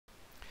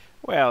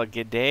Well,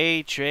 good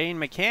day, train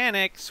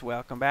mechanics.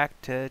 Welcome back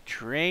to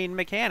Train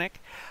Mechanic.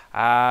 So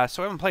I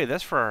haven't played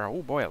this for,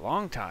 oh boy, a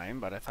long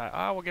time, but I thought,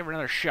 oh, we'll give it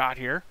another shot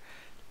here.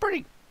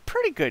 Pretty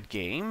good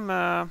game.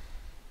 I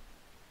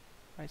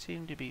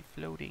seem to be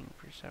floating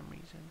for some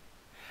reason.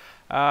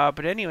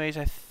 But anyways,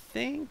 I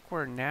think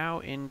we're now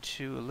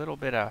into a little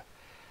bit of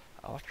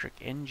electric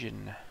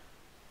engine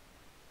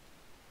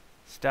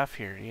stuff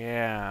here.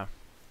 Yeah.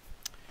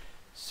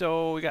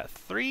 So we got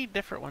 3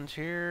 different ones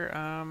here.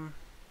 I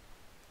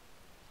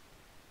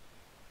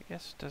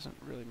guess it doesn't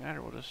really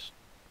matter. We'll just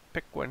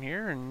pick one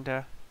here and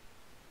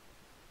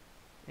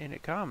in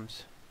it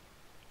comes.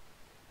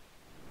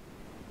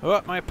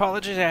 Oh, my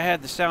apologies. I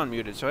had the sound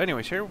muted. So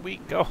anyways, here we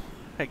go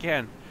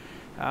again.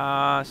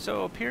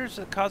 So it appears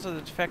the cause of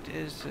the defect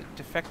is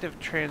defective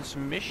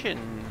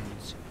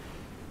transmissions.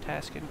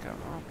 Task income.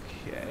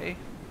 Okay.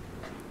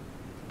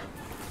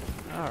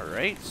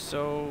 Alright,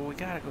 so we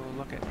gotta go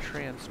look at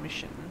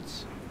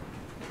transmissions.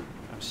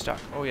 I'm stuck.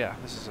 Oh yeah,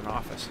 this is an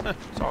office.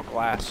 It's all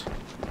glass.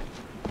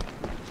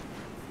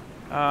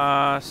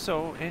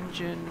 So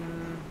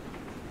engine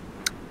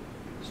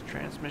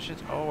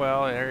transmissions. Oh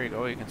well, there you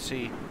go. You can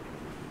see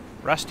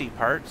rusty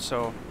parts.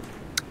 So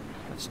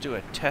let's do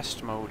a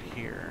test mode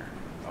here.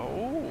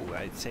 Oh,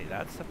 I'd say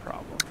that's the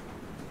problem.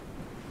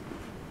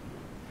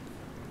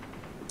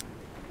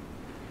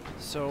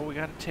 So we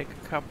got to take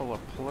a couple of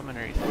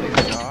preliminary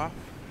things off.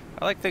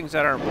 I like things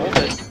that aren't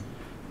bolted.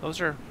 Those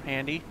are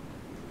handy.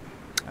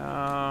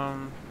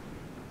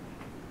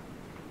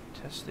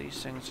 Test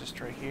these things just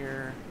right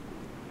here.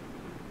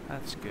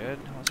 That's good.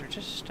 Those are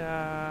just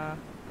drive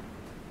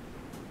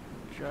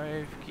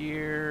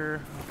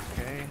gear.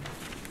 Okay.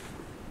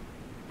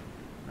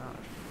 Not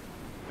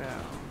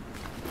found.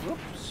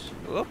 Whoops.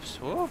 Whoops.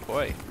 Oh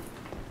boy.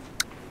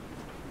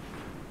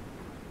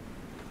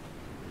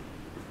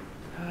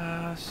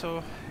 So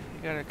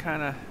you gotta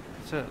kind of.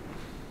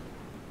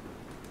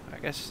 I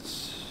guess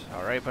it's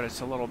all right, but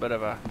it's a little bit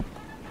of a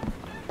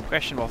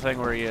questionable thing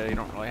where you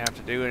don't really have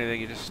to do anything.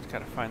 You just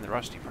kind of find the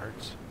rusty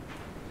parts.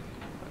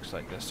 Looks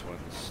like this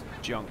one's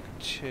junk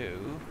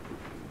too.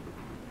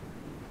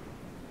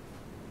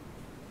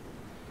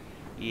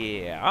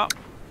 Yeah.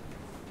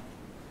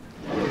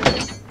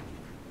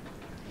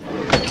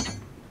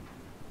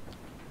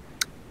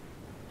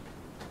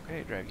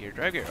 Okay, drive gear,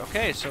 drive gear.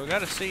 Okay, so we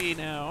gotta see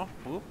now.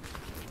 Whoop.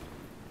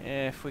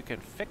 If we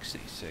can fix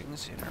these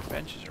things. And our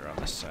benches are on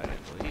this side,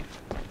 I believe.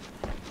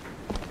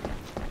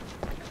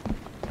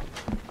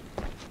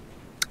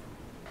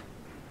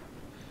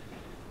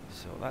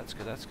 So that's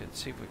good, that's good.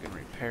 See if we can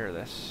repair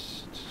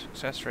this.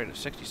 Success rate of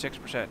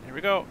 66%. Here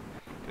we go.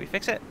 Can we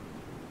fix it?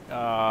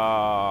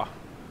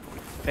 We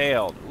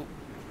failed. Oop.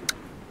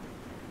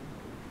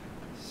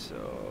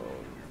 So,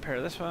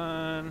 repair this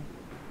one.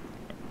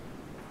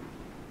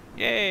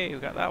 Yay, we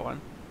got that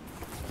one.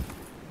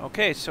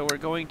 Okay, so we're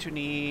going to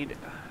need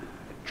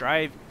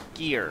drive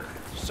gear.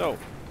 So,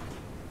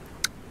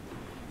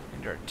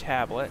 into our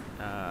tablet.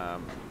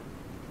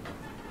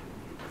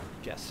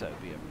 Guess that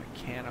would be a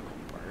mechanical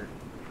part.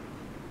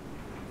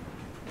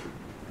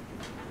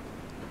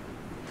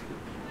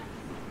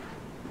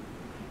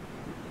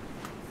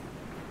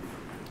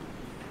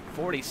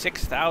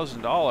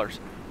 $46,000.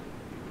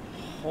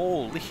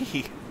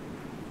 Holy.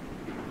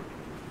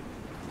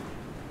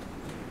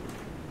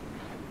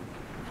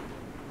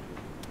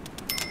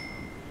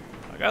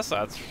 I guess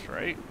that's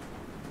right.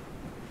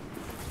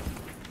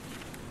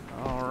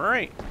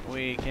 Alright,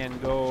 we can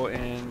go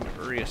and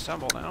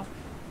reassemble now.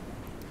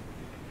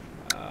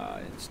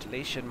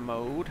 Installation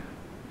mode.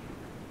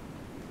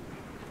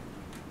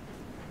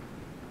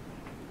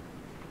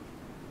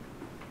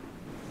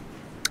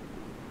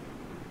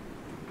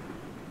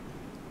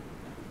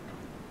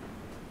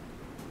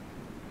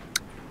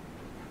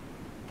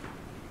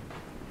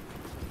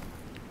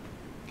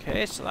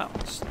 Okay, so that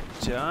one's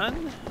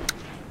done.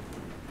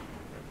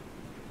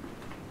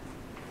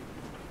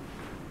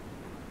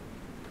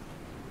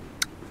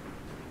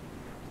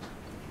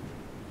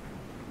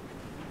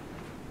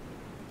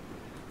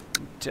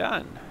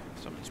 Done.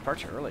 Some of these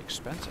parts are really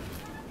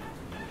expensive.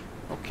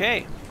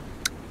 Okay.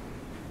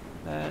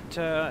 That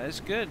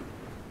is good.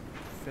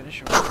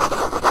 Finish them.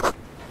 So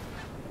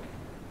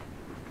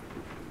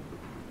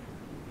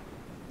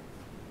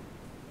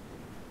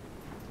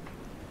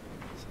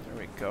there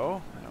we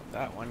go. I hope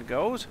that one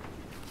goes.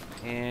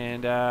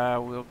 And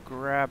we'll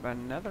grab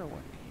another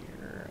one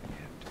here. I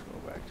have to go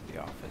back to the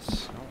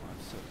office. No,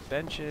 that's the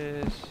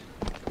benches.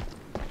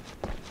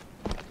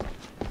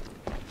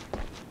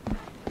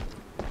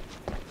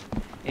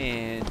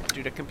 And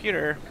do the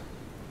computer.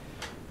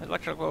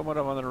 Electrical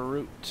locomotive on the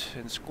route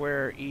in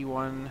square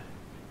E1.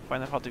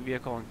 Find the faulty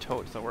vehicle and tow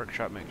it to the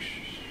workshop.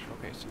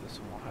 Okay, so this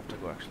one will have to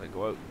actually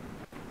go out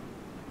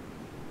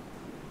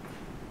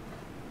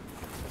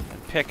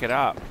and pick it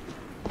up.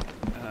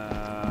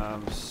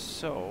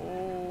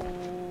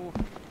 So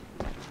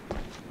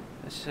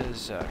this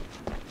is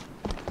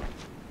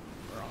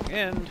wrong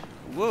end.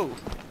 Whoa,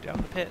 down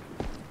the pit.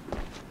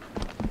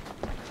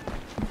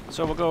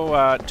 So we'll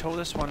go tow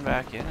this one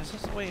back in. Is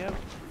this the way out?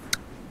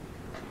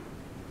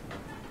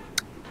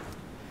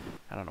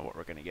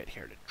 we're going to get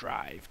here to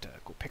drive to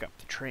go pick up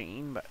the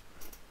train, but I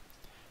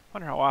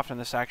wonder how often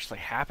this actually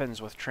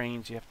happens with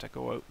trains. You have to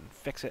go out and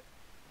fix it.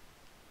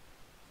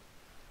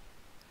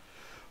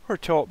 Or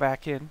tow it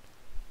back in.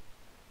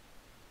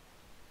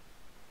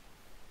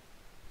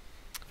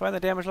 Find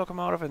the damaged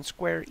locomotive and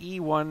square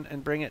E1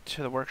 and bring it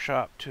to the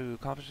workshop to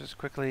accomplish this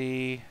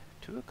quickly.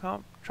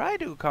 Try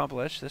to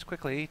accomplish this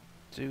quickly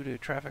due to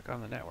traffic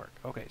on the network.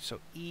 Okay, so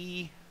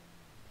E1.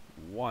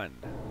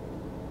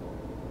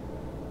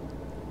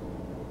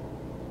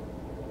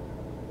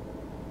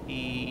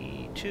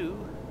 E2.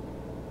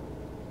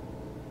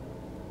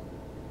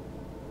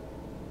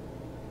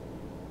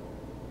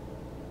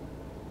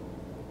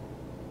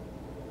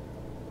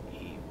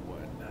 E1.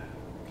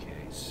 Okay,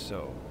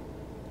 so...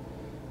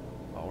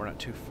 well, we're not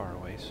too far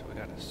away, so we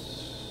gotta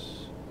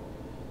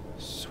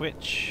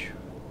switch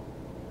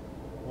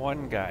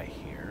one guy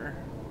here.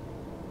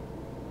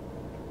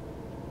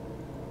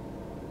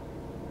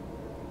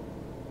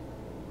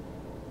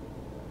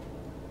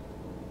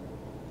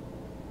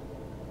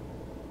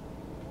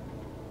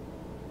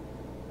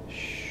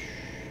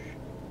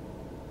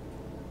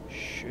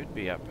 Should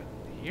be up in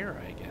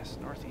here, I guess.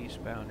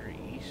 Northeast boundary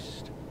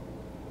east.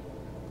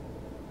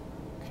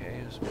 Okay,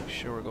 let's make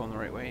sure we're going the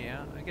right way.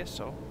 Yeah, I guess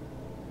so.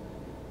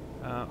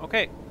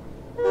 Okay.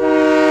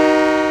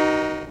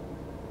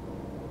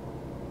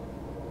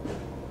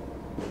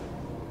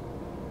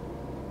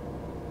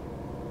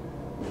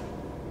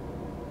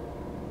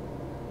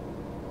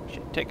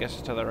 Should take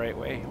us to the right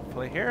way,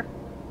 hopefully here.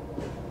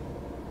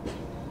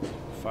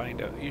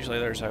 Find out. Usually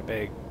there's a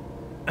big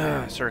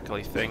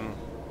circly thing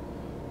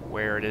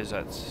where it is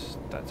that's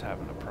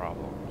having a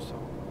problem, so.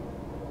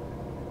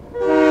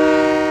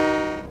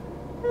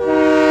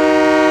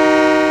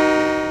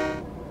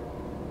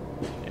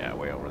 Yeah,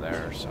 way over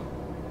there, so.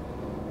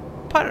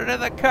 Put it in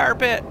the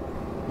carpet!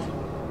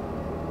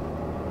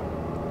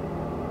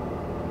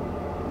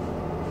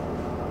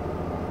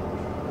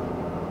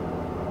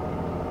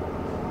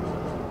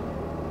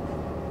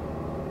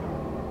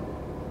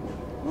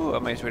 Ooh,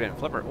 amazed we didn't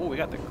flip her. Ooh, we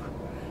got the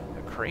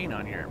crane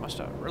on here. It must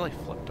have really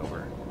flipped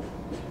over.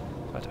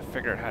 So I have to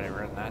figure out how to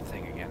run that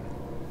thing again.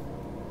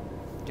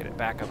 Get it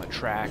back on the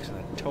tracks and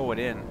then tow it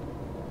in.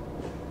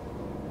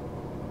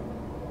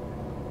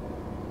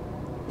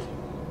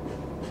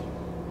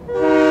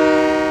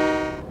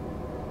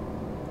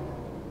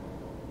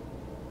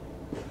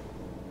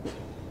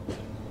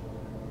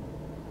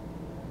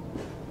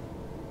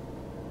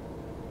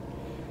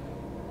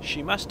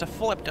 She must have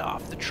flipped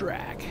off the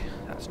track.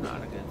 That's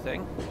not a good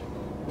thing.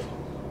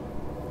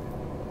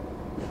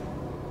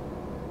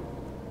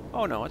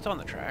 Oh no, it's on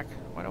the track.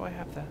 Why do I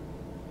have that?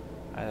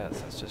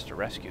 That's just a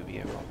rescue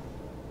vehicle.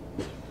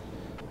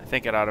 I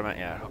think it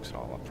automatically, yeah, it hooks it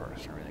all up for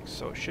us and everything.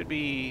 So it should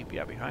be,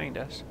 yeah, behind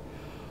us.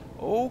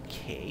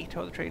 Okay,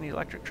 tow the train to the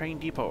electric train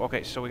depot.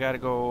 Okay, so we gotta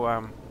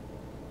go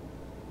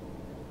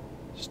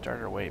start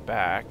our way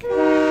back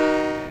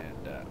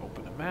and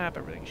open the map.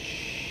 Everything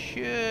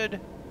should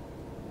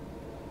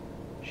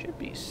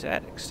be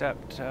set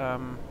except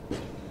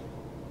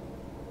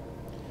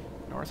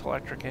North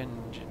Electric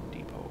Engine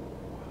Depot.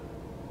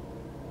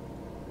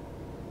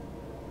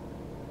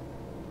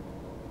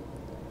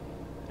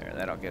 There,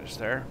 that'll get us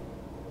there.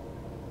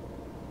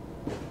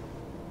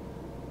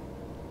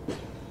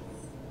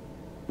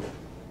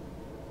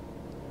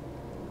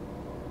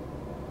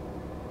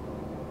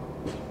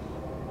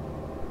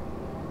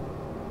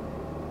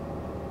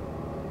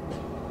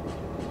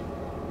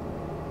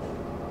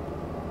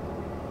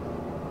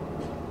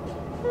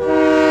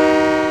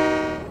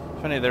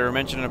 Funny, they were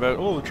mentioning about,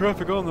 oh, the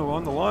traffic on the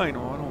line.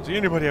 Oh, I don't see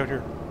anybody out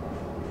here.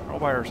 We're all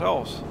by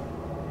ourselves.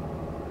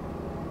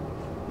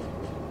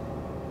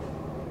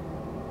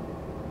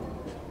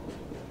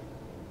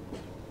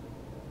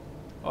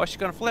 Oh, she's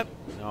gonna flip?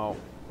 No,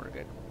 we're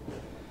good.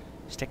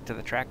 Stick to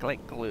the track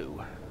like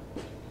glue.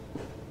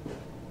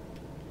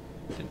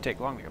 Didn't take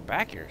long to get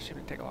back here.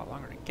 Seemed to take a lot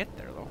longer to get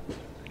there, though.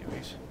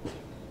 Anyways,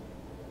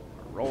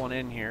 we're rolling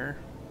in here.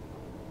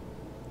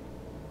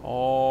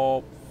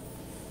 Oh.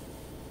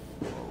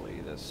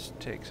 This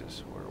takes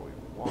us where we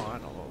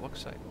want, although it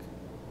looks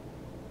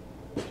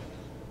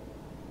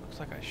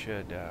like I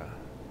should,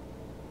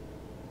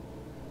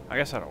 I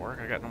guess that'll work.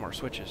 I got no more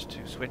switches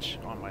to switch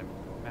on my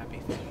mappy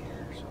thing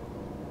here, so.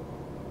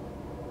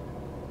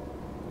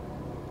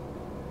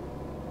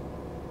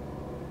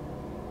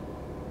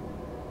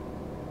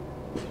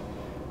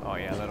 Oh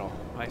yeah,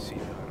 I see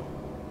now.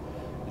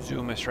 It'll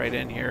zoom us right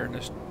in here and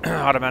just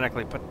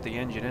automatically put the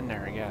engine in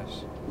there, I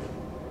guess.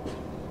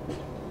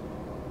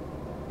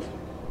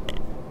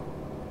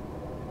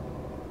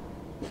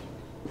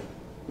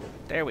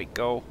 There we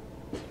go.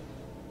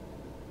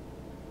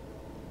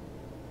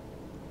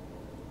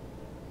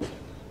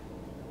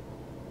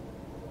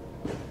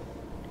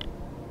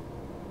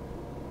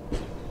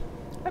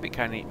 That'd be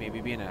kind of neat, maybe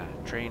being a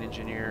train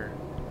engineer,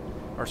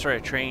 or sorry,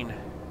 a train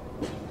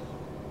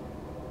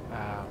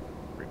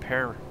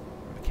repair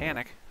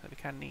mechanic. That'd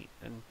be kind of neat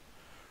in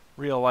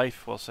real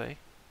life, we'll say.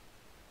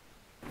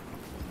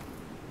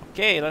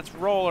 Okay, let's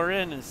roll her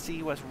in and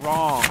see what's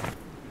wrong.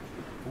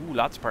 Ooh,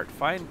 lots of parts.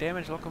 Find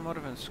damaged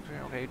locomotive and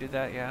okay, did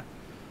that, yeah.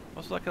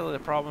 Most likely the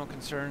problem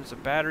concerns the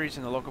batteries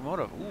in the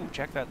locomotive. Ooh,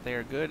 check that they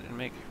are good and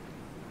make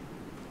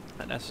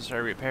the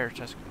necessary repairs.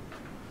 Just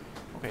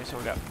okay, so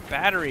we got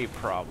battery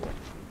problems.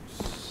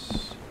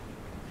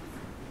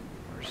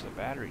 Where's the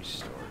battery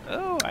stored?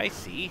 Oh, I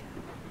see.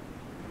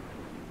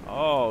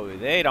 Oh,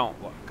 they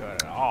don't look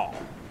good at all.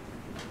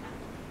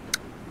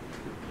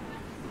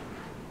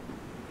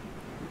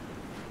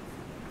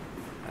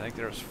 I think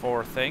there's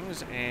 4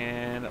 things,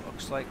 and it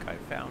looks like I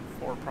found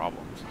 4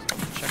 problems.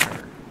 Let's check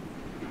her.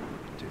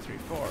 2, 3,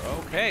 4.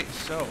 Okay,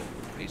 so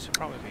these will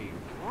probably be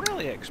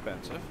really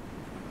expensive.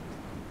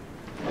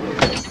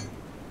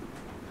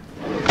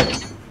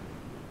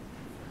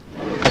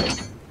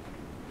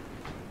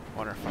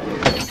 Wonder if I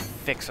can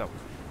fix them.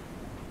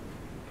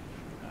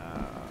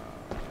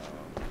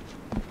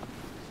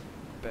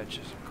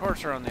 Benches, of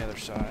course, are on the other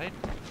side.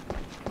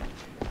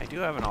 I do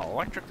have an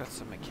electric. That's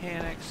the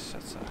mechanics.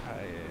 That's a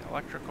high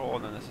electrical,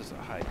 and then this is a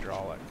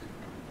hydraulic.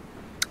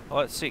 Well,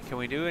 let's see. Can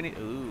we do any?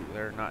 Ooh,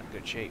 they're not in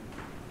good shape.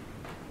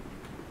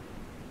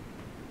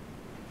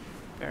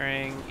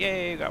 Bearing.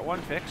 Yay, got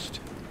 1 fixed.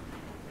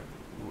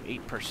 Ooh,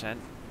 8%.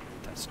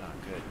 That's not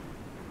good.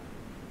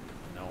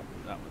 No,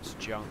 that one's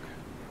junk.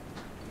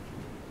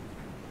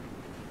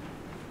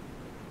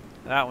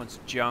 That one's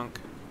junk.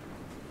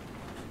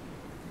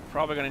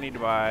 Probably going to need to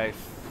buy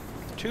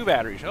 2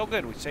 batteries. Oh,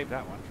 good. We saved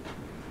that one.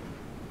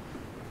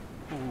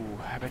 Ooh,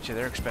 I bet you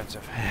they're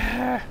expensive.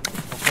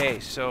 Okay,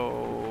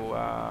 so,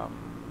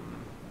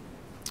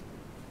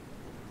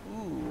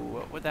 ooh,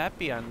 what would that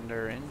be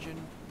under?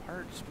 Engine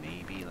parts,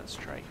 maybe? Let's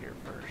try here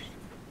first.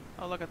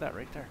 Oh, look at that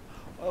right there.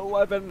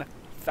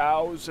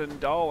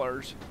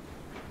 $11,000.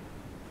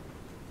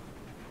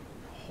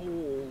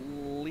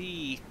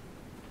 Holy.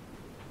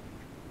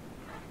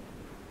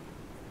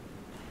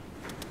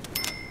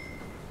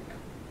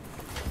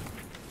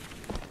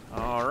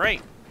 All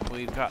right,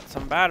 we've got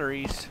some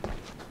batteries.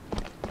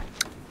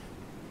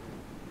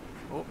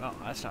 Oh, no,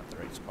 that's not the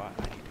right spot.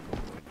 I need to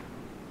go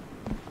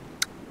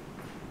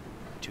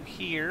to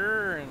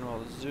here, and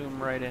we'll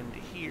zoom right into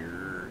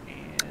here,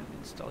 and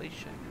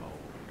installation mode.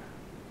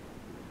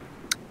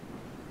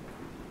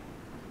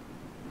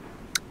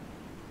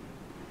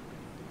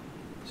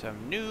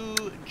 Some new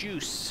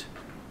juice.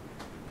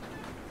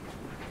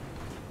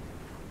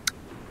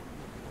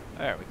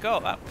 There we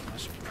go. That one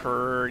was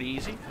pretty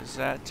easy. Is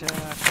that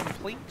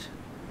complete?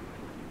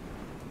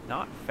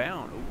 Not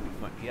found. Ooh, we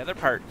want the other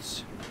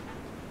parts.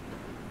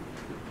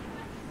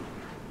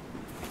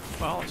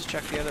 Well, let's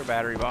check the other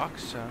battery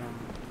box.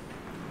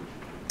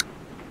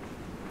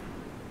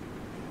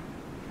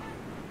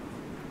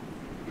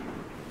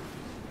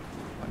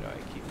 Why do I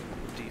keep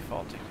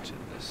defaulting to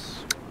this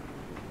one?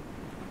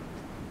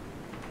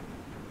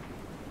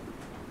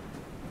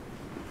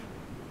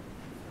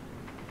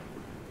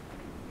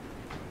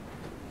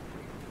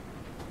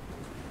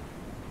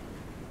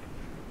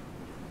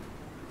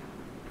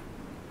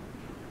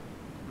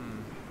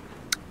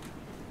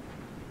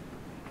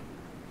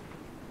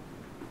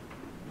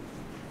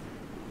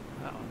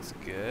 That one's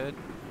good.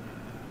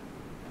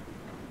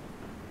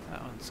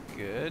 That one's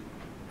good.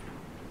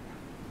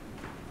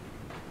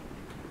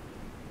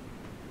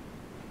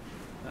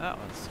 That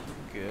one's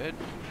good.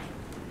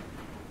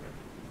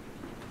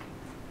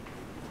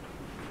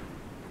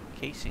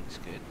 Casing's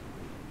good.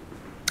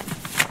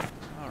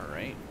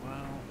 Alright,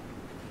 well.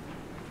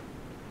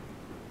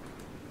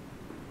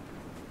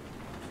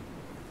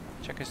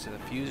 Check as to the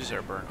fuses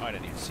are burnt. Oh, I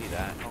didn't even see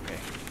that. Okay.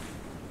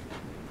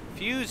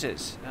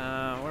 Fuses.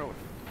 Where would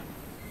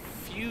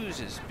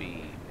fuses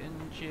be?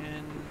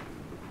 Engine.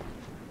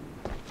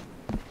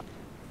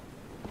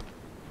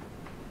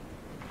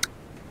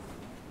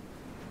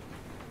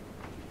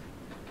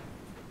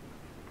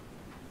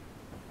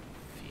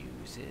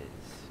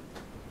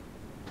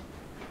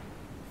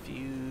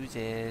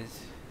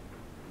 Fuses.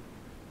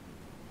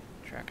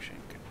 Traction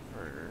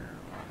converter.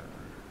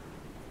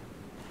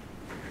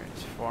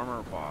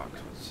 Transformer box.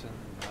 What's in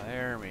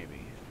there,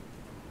 maybe?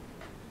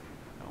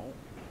 No.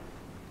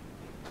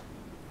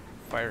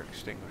 Fire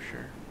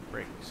extinguisher.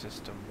 Brake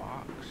system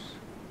box.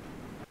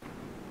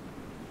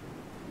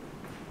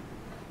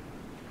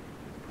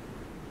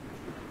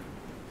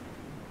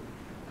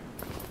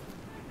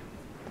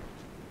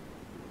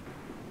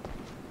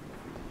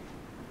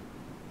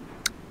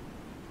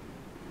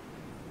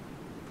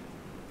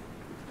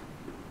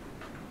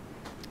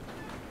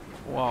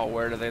 Well,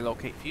 where do they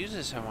locate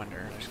fuses, I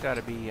wonder? There's got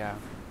to be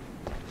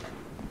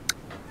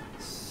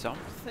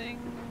something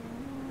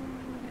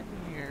in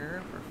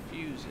here for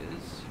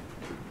fuses.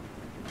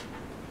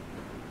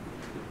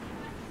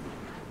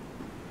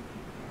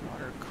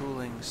 Water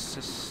cooling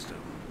system.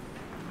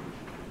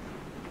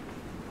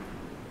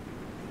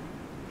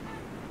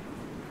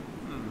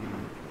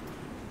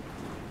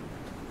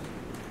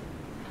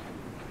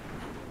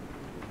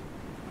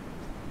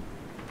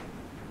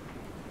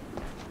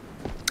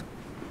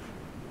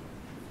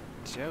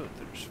 Out.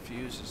 There's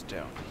fuses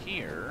down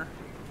here.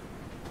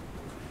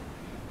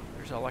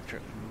 There's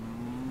electric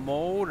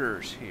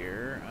motors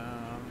here.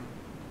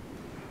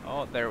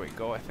 Oh, there we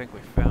go. I think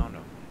we found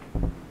him.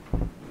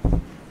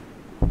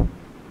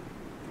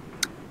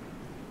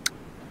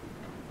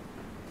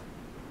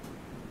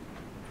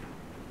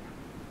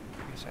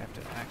 I guess I have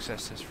to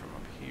access this from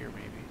up here,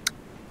 maybe.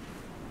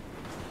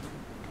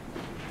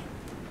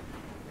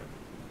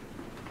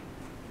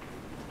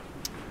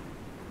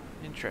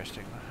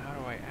 Interesting. How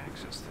do I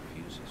access the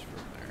fuses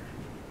from there?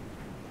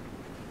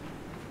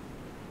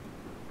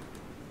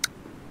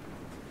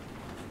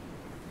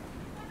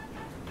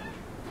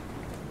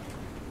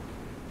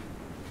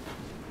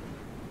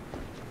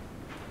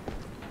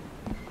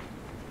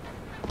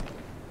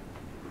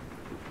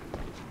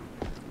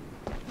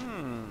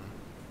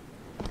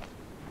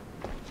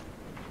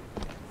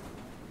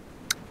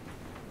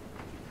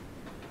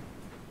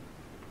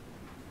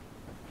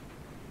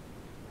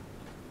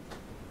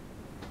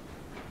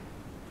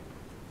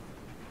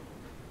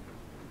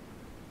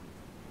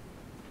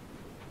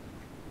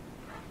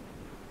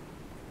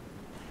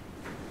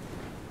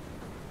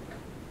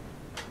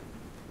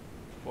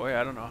 Boy,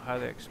 I don't know how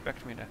they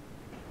expect me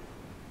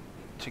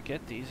to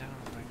get these. I don't know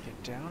if I can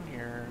get down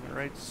here in the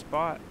right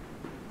spot.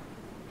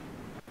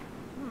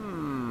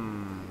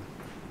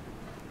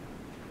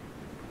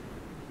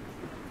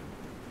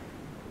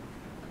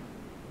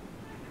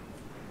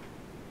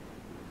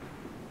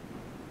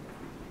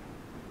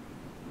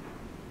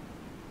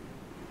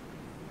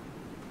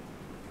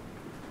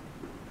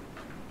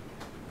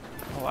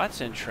 Well,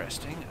 that's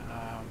interesting.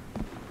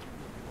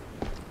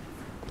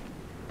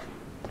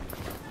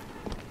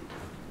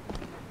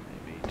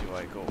 Maybe do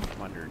I go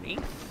from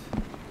underneath?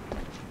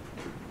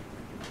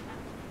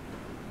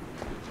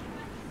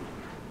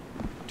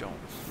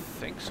 Don't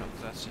think so.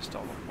 That's just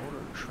all the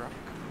motor truck.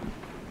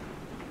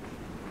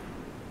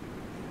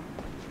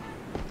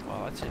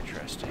 Well, that's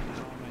interesting.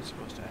 How am I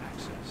supposed to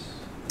access?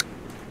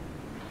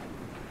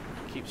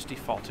 It keeps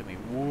defaulting me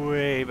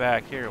way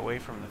back here, away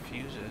from the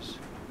fuses.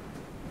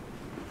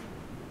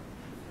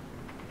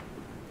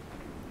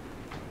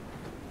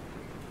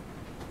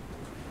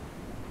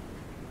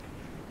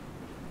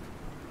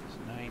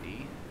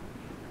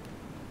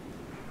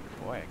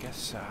 Boy, I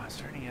guess, is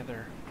there any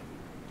other...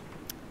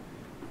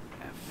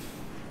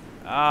 F.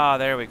 Ah,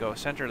 there we go.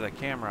 Center of the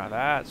camera.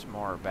 That's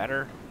more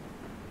better.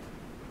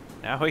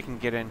 Now we can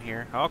get in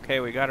here. Okay,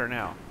 we got her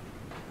now.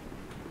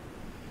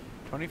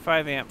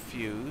 25 amp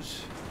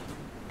fuse.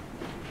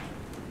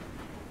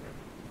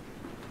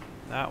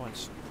 That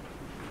one's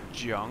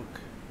junk.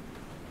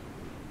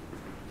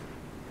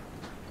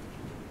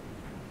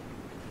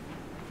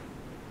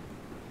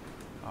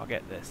 I'll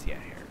get this, yeah,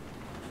 here.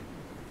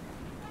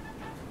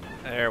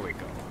 There we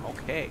go.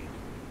 Okay.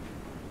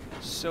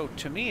 So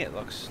to me it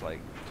looks like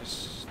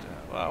just,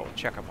 well, we'll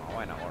check them all.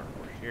 Why not? We're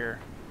here.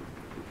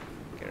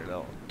 Get a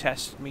little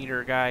test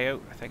meter guy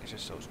out. I think it's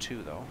just those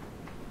two, though.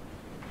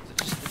 Is it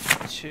just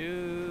the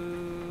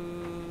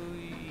two?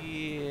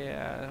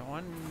 Yeah,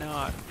 one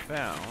not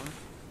found.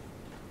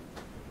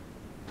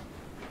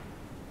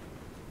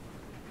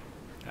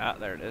 Ah,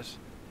 there it is.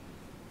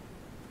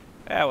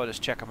 Yeah, we'll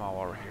just check them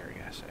all over here, I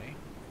guess, eh?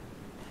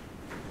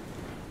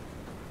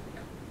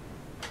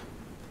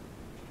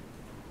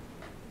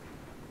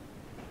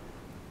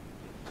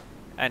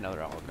 I know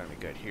they're all going to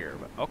be good here,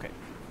 but okay.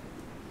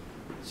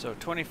 So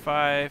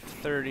 25,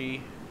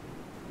 30,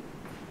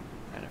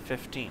 and a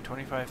 15.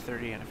 25,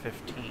 30, and a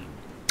 15.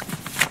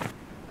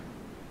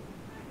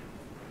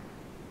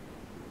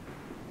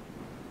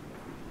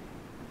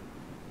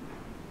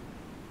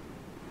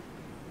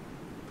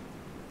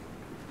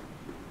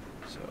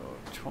 So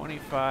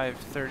 25,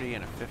 30,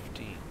 and a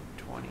 15.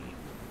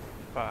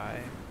 25,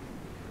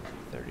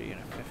 30, and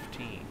a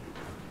 15.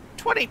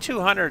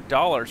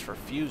 $2,200 for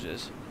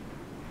fuses.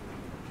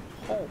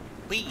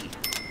 Holy.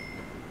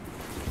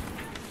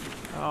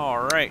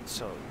 Alright,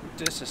 so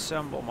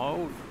disassemble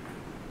mode.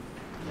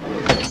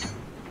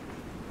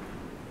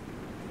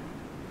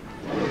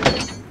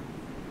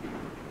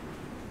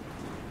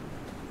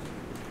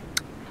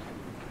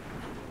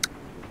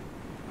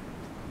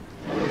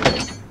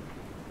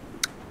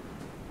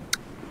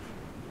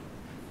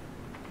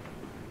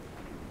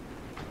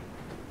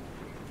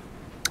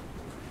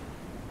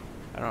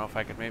 I don't know if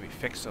I could maybe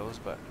fix those,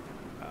 but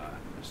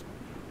just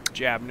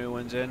jab new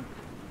ones in.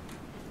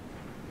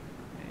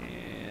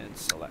 And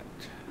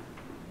select.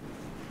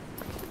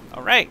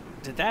 Alright,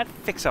 did that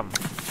fix them?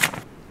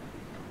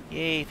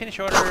 Yay, finish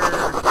order!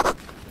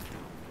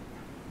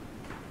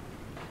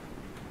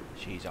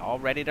 She's all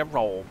ready to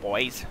roll,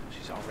 boys.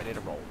 She's all ready to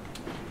roll.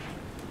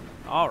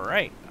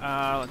 Alright,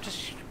 I'm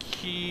just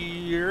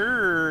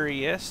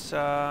curious,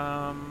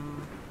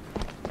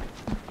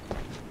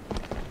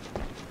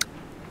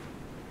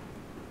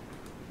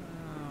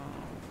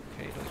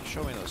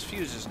 show me those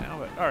fuses now,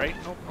 but alright,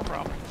 no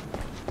problem.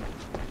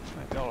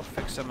 Might be able to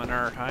fix them in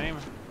our time.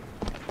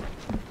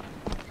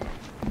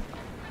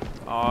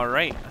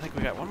 Alright, I think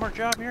we got one more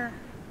job here.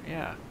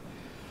 Yeah.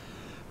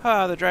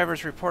 The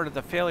drivers reported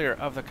the failure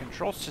of the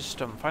control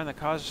system. Find the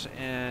cause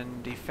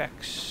and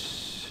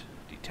defects.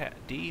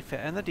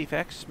 And the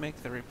defects make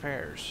the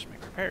repairs.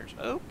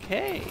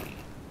 Okay.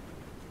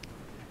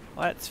 Well,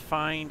 Let's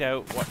find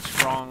out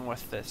what's wrong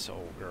with this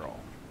old girl.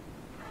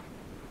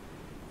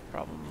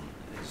 Problem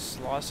is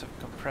loss of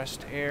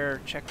compressed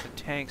air. Check the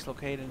tanks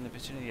located in the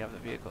vicinity of the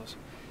vehicles.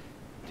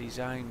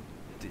 Design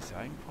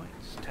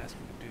points. Test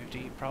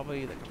duty.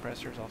 Probably the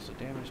compressor is also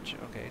damaged.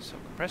 Okay, so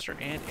compressor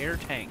and air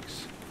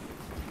tanks.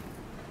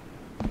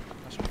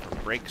 Must be for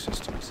brake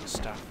systems and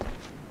stuff.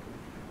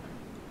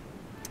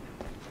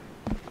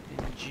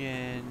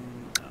 Engine.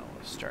 Oh,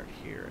 we'll start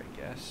here, I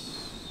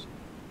guess.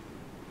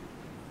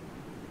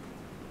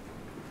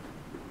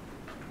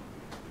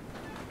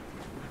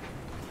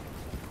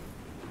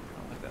 I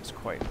don't think that's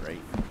quite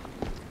right.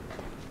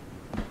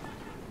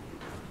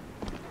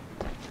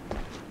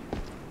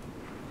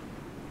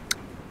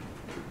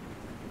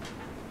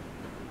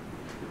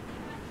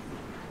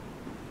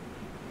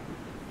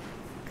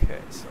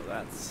 Okay, so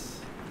that's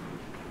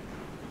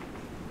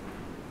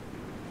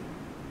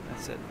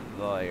it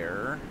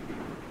there.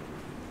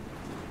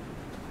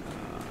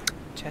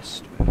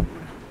 Test mode.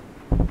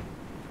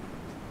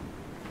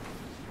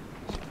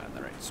 So I'm in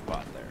the right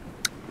spot there.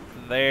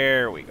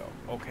 There we go.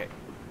 Okay.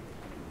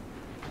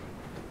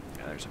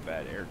 Yeah, there's a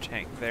bad air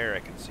tank there. I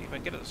can see if I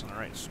can get this in the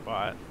right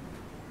spot.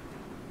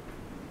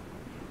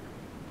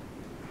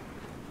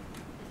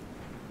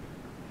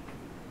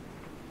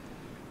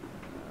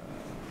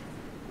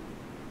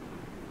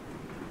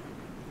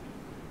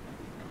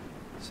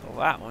 So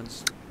that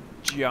one's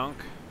junk.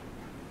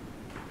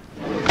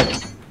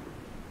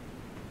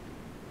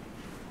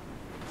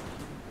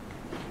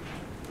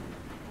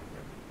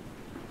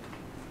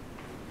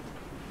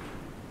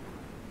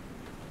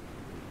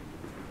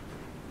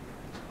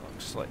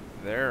 Looks like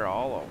they're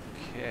all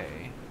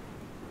okay.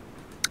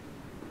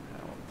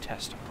 We'll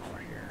test them over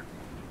here.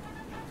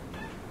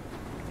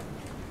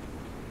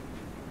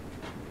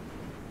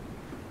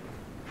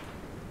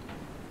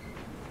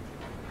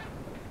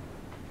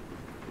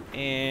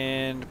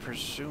 And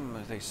presume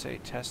that they say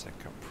test the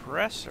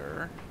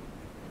compressor.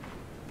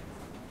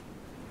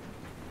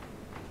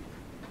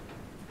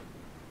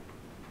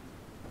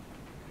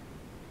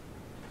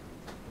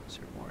 Is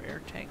there more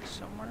air tanks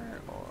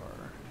somewhere, or?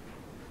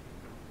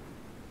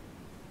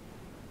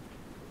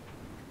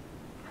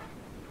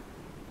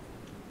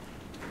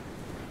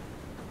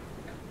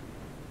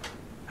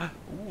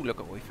 Ooh, look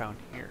what we found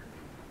here.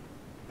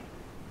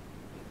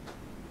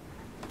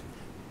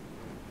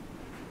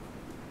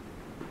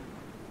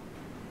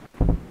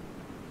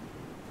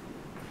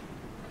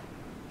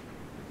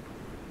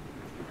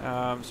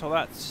 So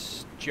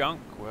that's junk.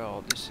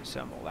 We'll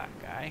disassemble that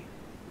guy.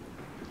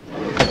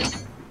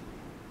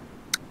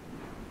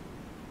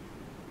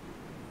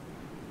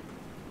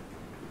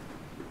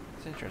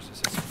 It's interesting. It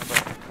says something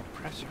about the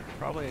compressor.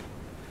 Probably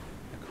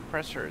the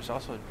compressor is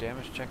also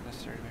damaged. Check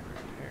necessary to make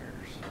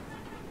repairs.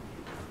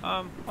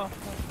 Well,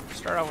 we'll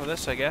start off with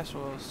this, I guess.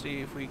 We'll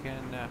see if we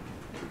can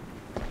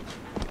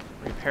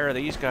repair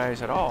these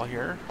guys at all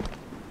here.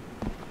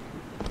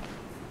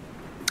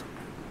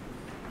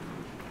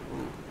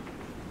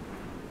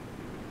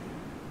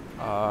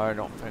 I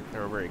don't think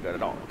they're very good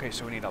at all. Okay,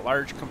 so we need a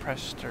large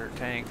compressor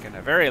tank and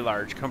a very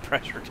large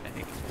compressor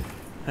tank.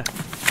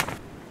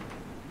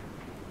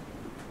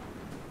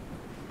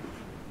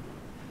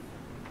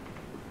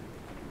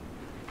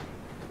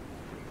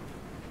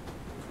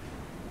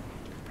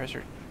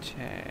 Compressor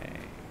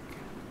tank.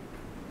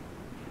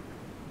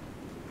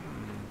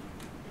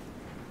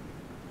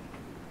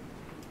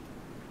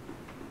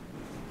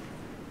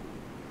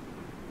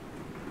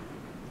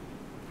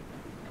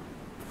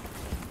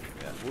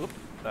 Yeah, whoop.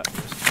 That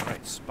was the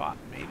right spot,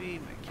 maybe.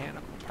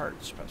 Mechanical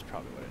parts. That's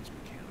probably what it is.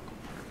 Mechanical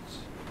parts.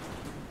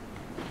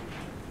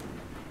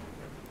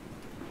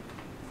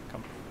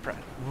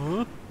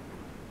 Huh?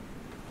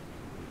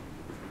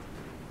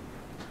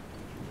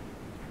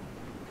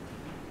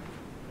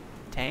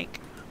 Tank?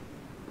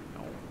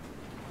 No.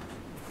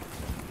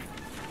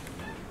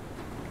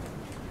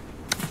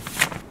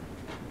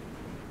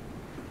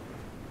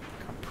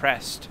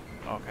 Compressed.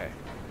 Okay.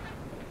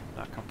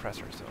 Not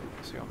compressors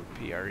though. So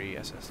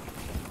P-R-E-S-S.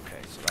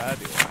 Okay, so that'd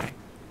be why.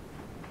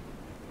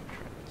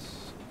 Try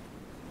this.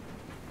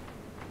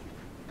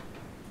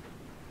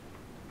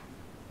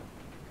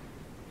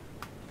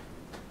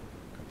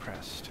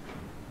 Compressed.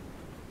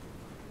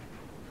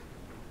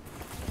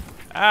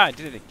 Ah, I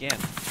did it again.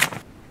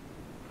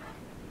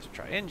 Let's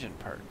try engine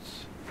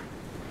parts.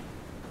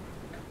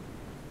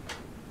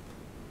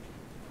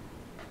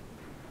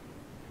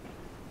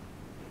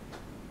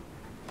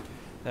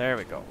 There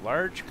we go.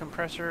 Large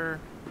compressor.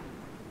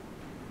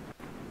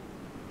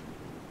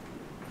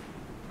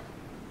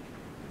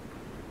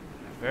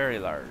 Very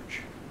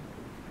large.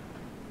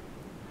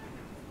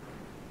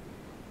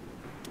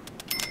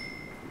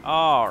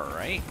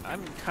 Alright.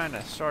 I'm kind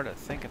of sort of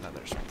thinking that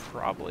there's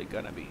probably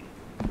going to be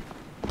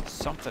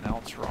something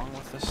else wrong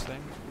with this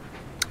thing.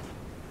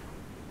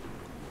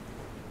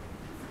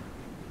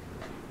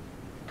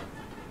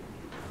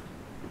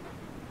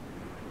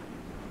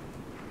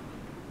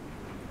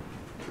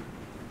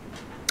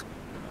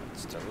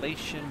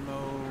 Installation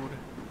mode.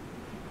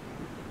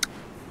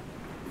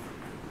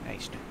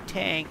 Nice new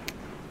tank.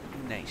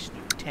 Nice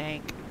new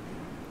tank.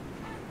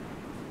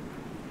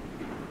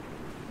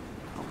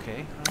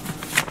 Okay.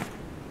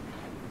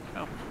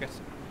 Oh, I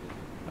guess.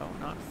 Oh,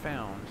 not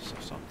found. So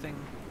something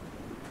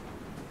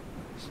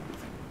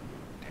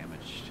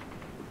damaged.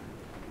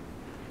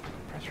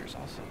 Pressure's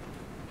also.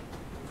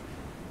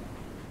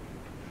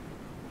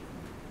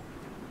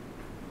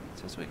 It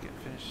says we can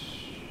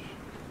finish.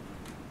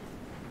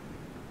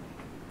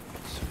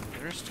 So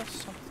there's still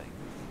something.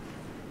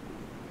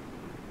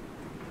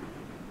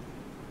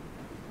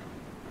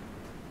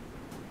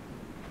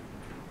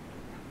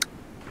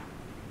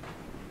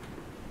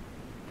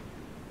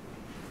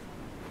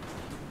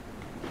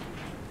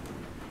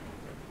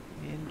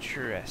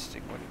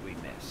 Interesting. What did we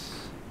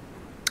miss?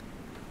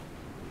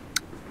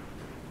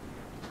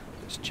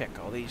 Just check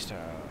all these to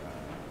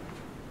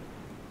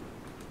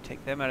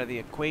take them out of the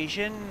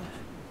equation.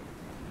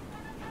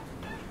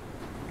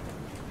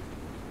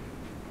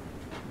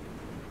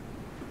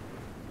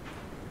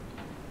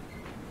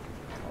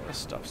 All this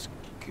stuff's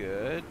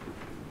good.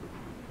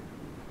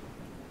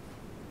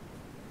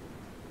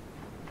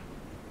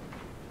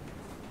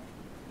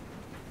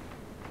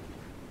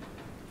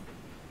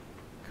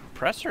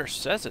 Compressor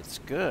says it's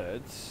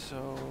good,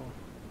 so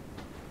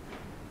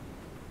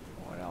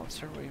what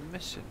else are we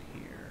missing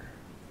here?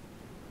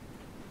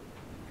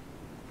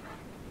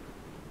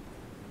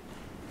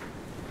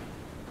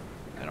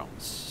 I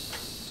don't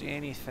see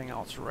anything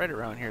else right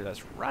around here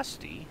that's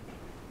rusty.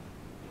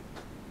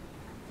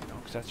 No,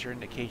 because that's your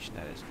indication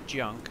that it's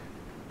junk.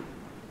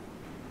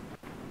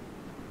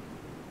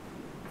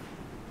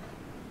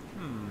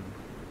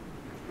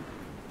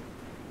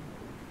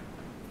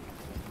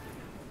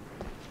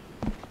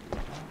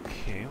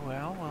 Okay,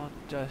 well, we'll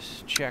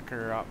just check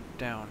her up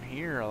down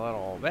here a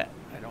little bit.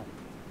 I don't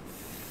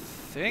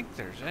think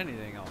there's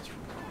anything else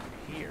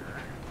wrong here.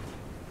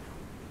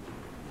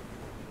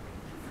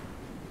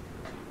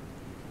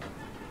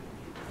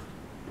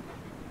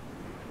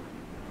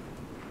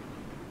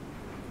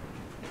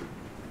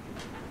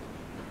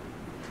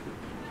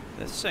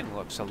 This thing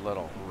looks a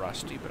little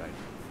rusty, but I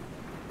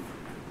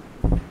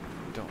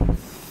don't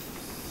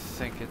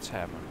think it's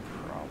having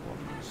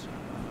problems.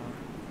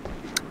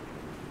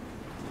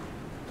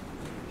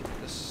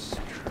 This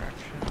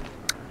direction.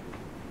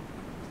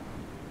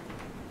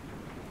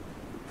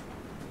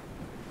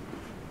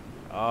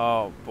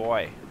 Oh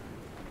boy.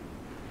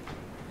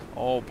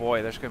 Oh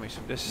boy, there's going to be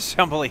some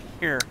disassembly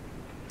here.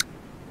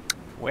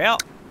 Well.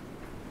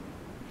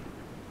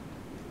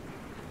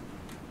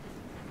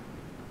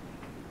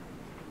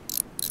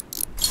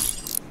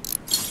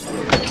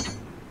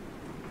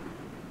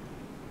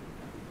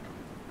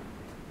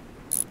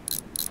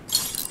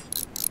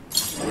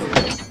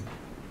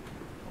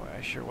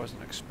 Sure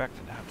wasn't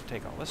expecting to have to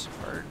take all this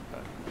apart,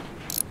 but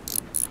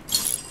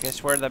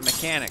guess we're the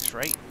mechanics,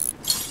 right?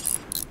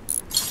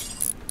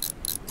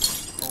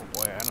 Oh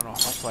boy, I don't know.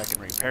 Hopefully I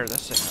can repair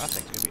this thing. That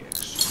thing's gonna be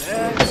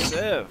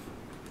expensive.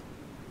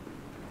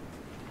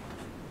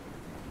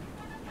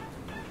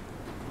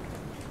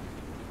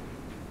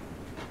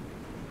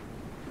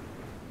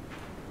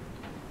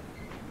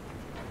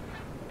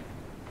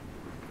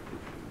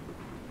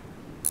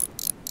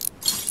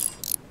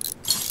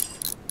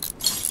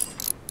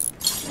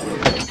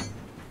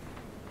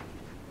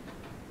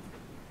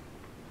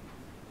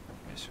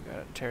 We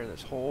gotta tear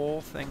this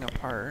whole thing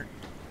apart,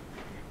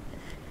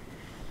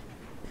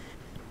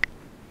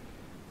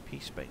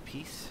 piece by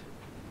piece.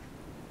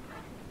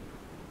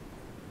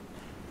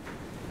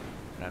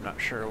 And I'm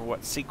not sure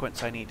what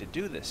sequence I need to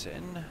do this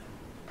in.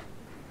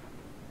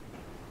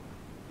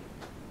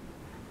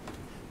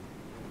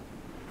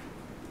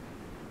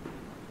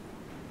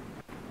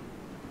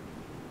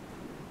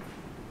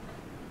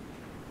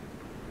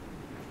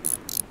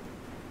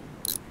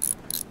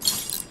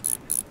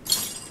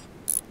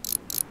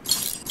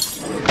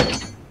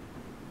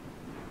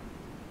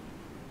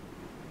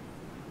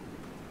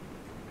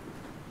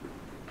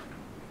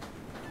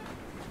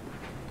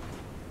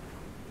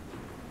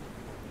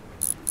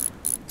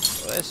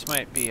 This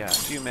might be a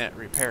few-minute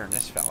repair in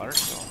this feller,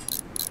 so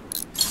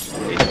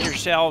get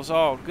yourselves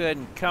all good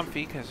and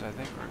comfy, because I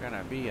think we're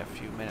going to be a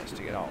few minutes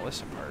to get all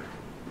this apart.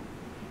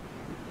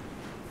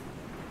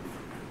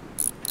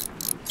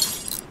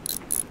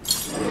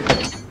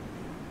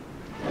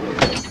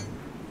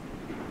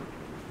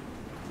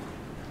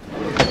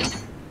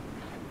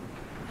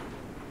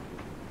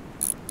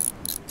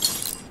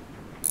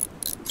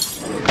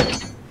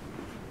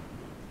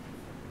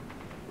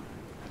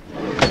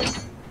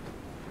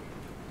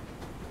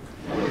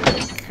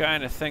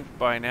 Kind of think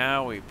by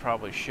now we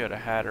probably should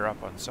have had her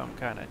up on some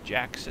kind of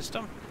jack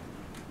system.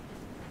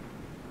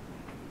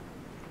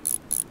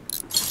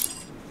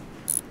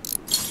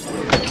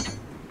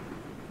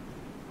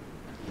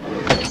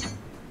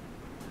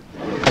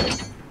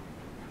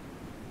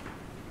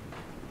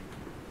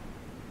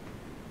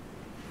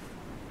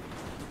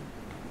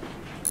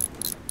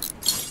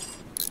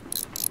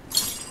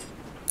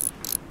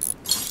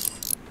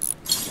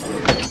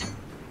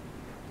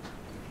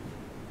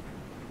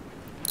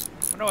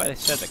 I don't know why they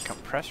said the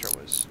compressor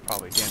was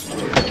probably damaged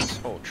too. This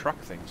whole truck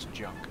thing's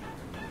junk.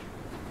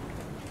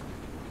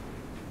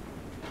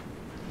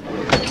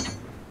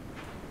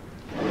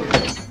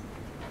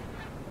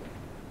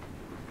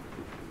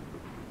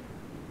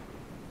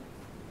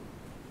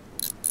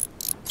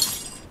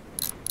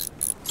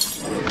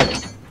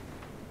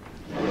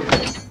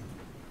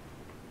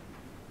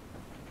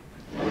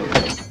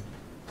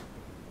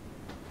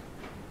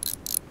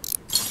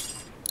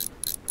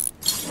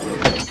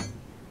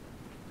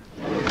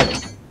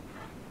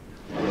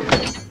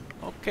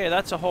 Okay,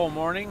 that's a whole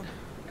morning.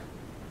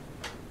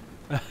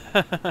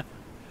 What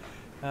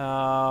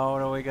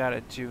do we gotta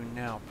do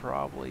now?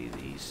 Probably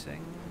these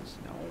things?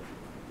 No.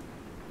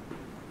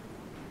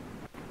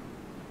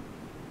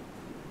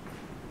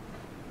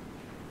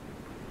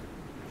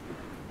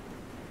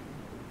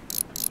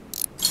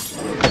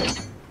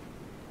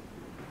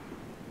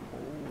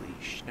 Holy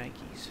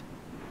shnikes.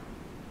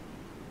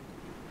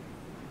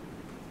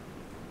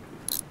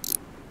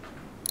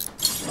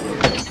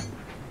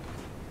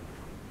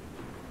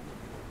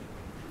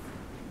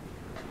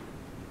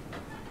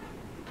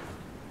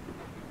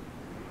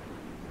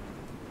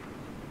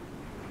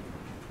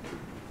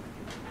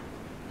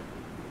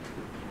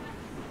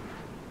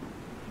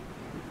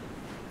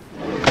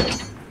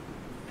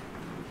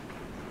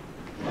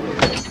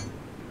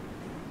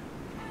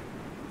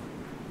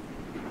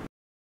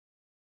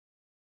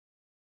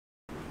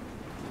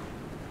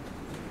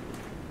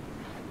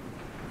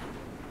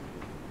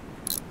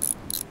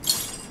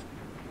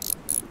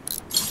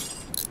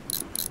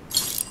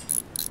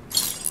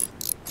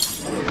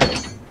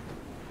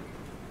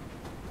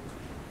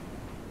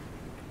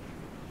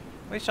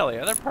 At least all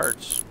the other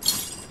parts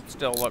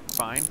still look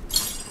fine.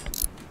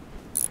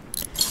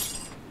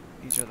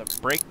 These are the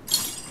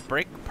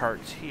brake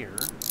parts here.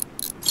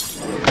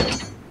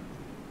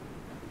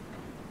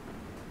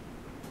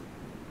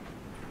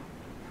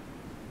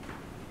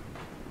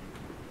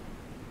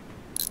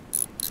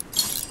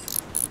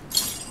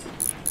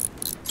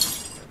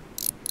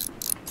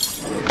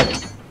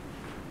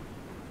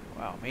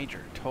 Wow,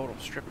 major total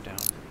strip down.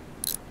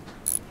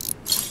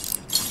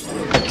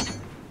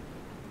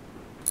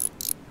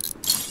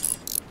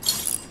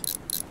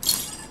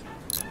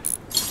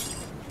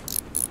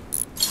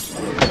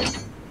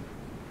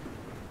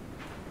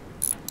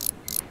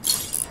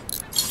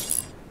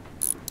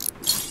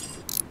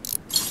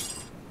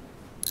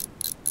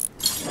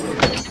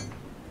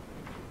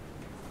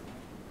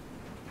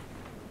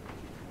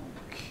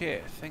 Okay,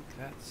 I think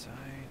that side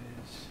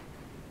is...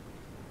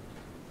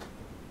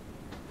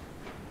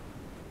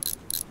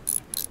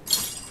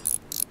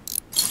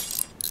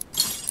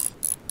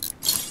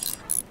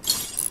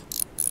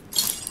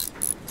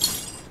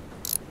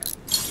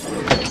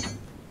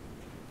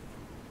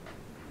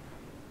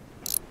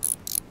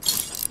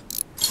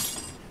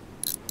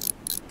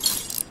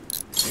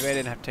 Maybe I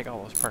didn't have to take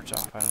all those parts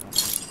off, I don't know.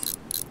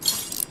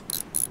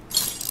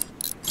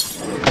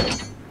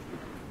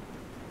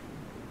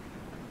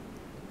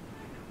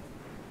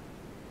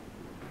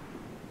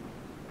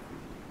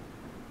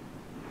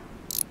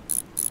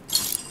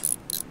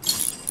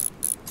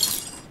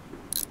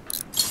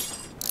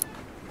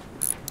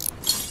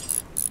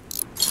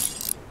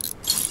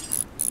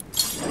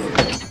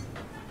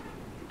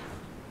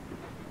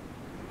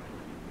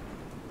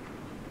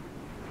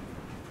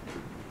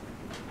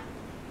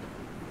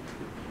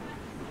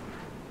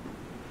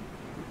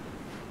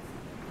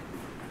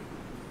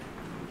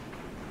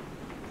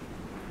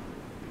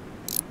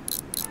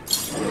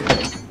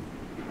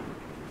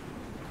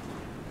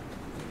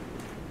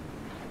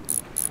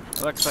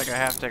 It looks like I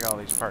have to take all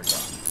these parts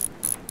off.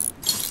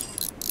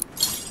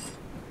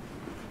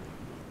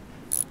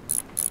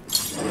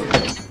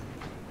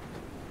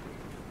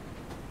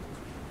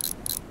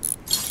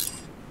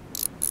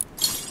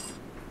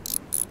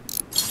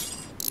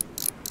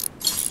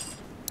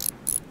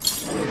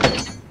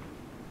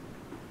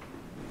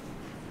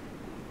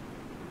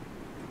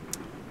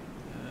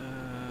 I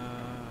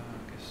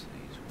guess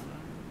these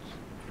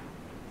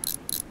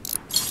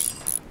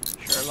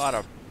ones. Sure, a lot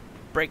of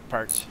brake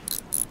parts.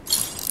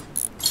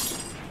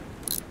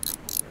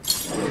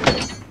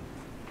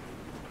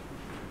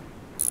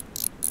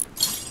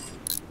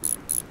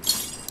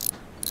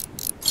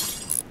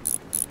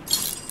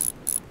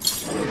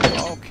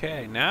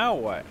 Okay, now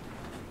what?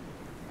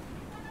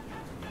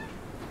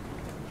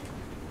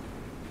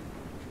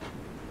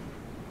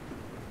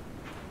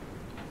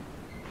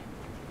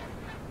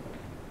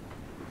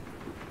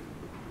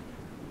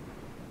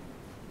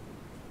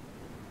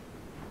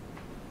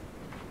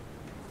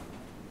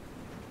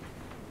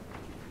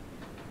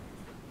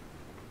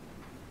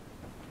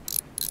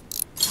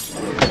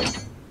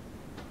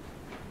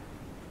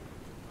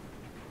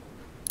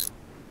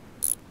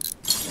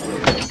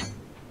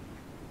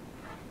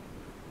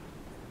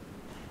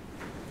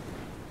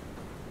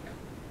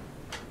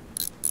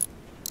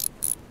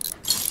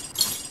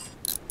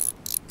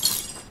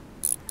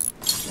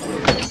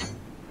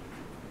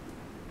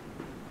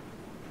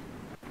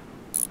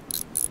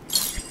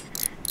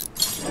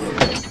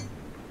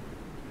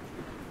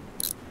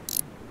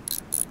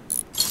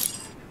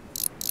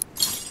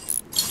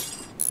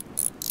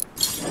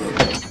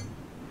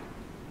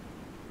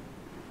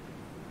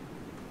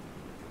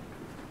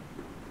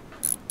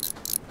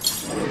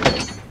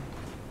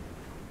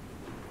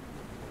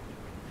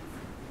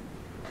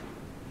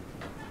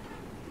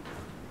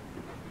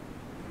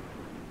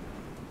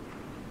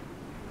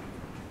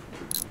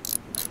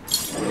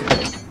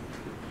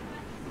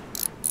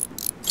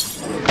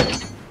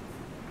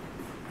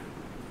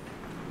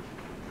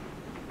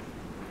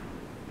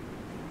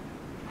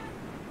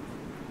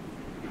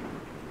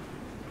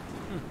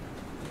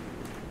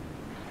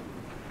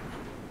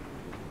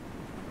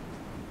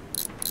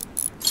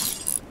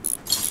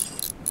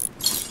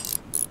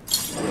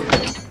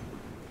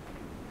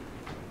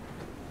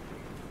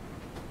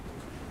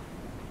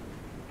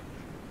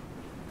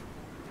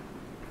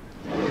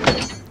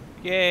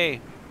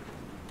 Yay!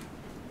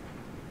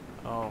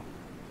 Oh.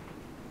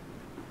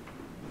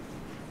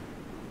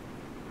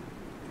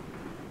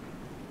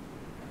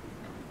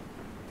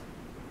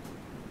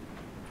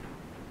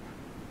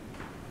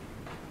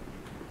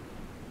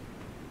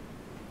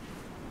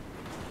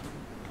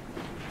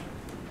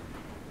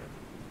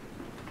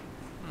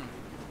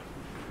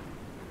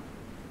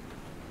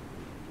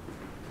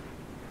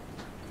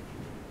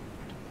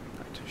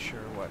 Not too sure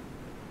what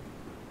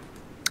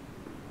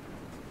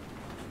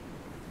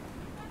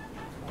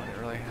it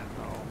really had.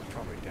 Oh, it's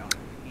probably down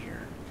in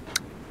here.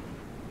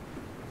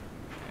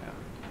 Yeah.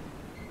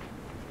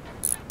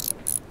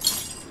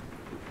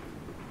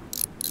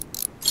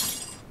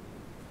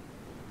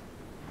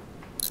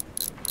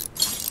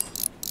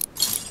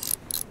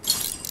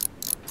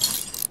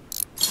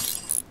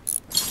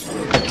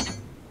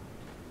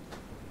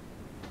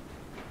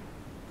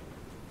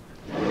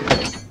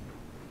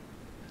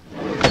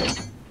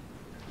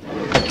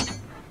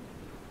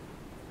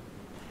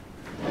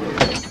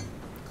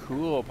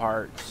 Cool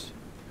parts.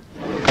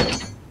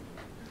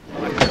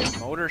 Electric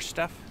motor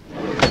stuff.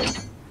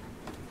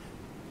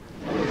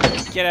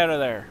 Get out of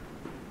there.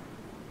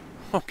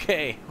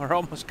 Okay, we're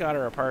almost got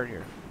her apart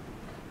here.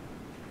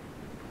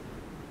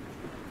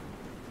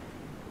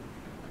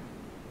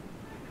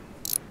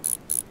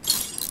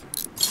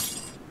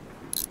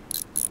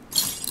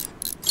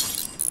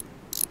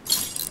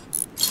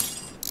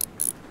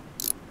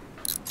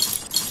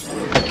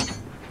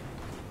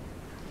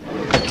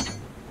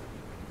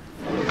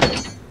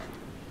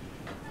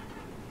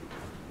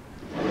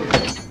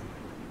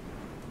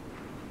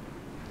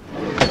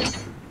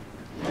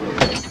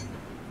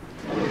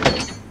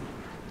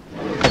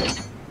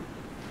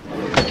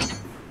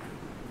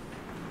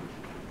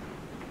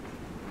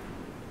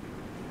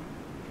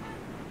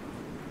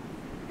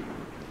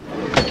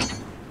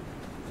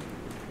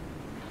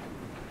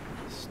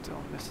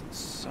 Still missing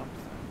something.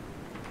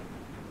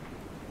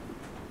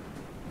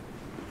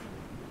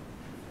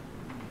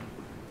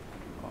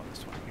 Oh,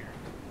 this one here.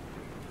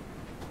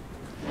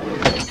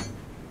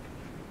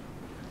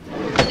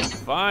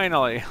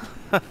 Finally!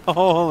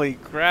 Holy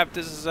crap,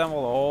 disassemble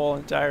the whole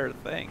entire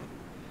thing.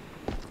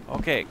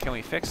 Okay, can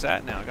we fix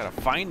that now? I gotta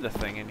find the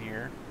thing in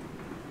here.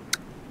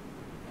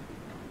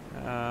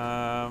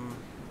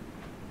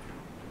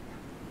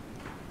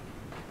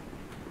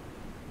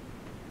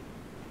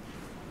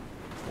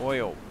 Boy,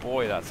 oh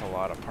boy, that's a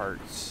lot of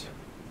parts.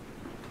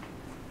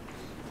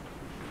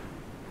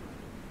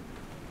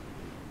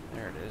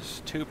 There it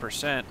is,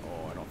 2%.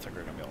 Oh, I don't think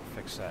we're gonna be able to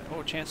fix that.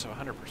 Oh, chance of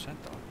 100%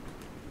 though.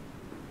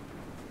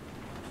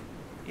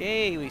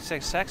 Yay, we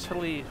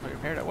successfully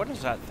repaired it. What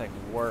is that thing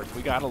worth?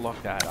 We gotta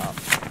look that up.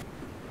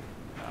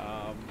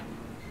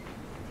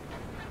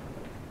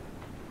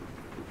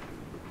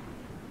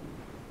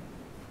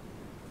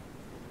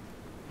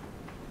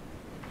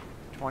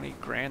 20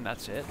 grand,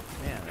 that's it?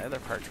 Man, the other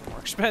parts were more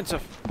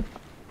expensive.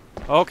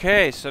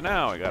 Okay, so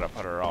now we gotta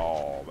put her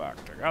all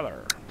back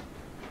together.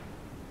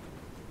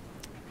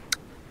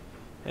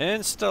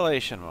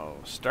 Installation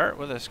mode. Start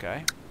with this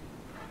guy.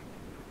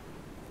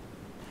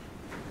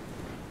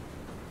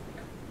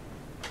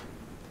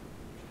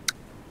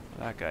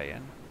 That guy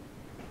in.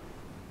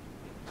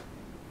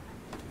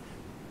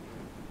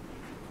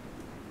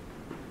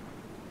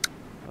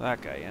 That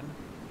guy in.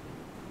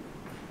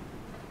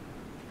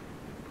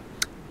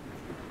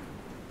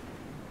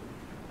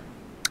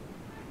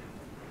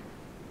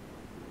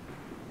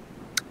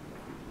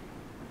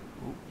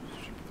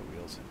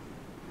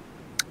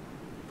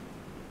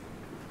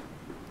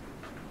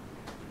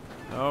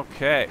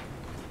 Okay.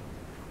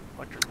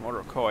 Electric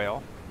motor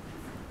coil.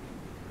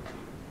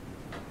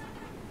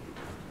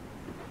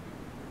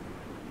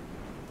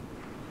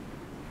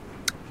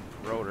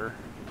 Rotor.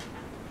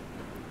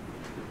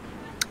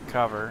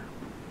 Cover.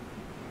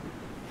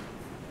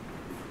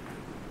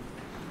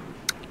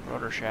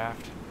 Rotor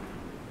shaft.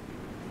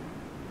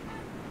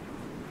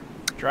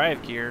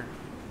 Drive gear.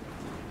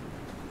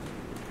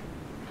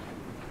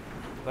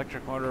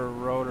 Electric motor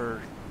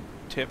rotor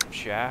tip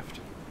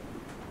shaft.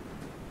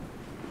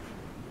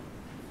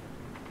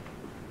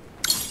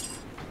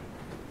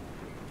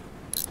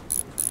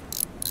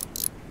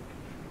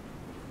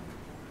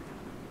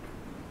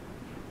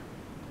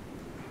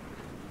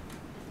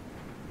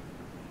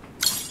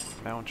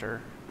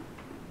 Mounter.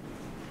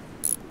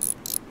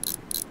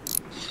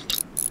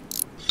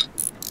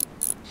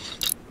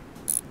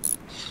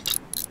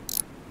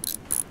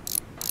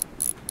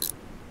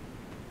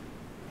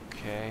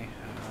 Okay.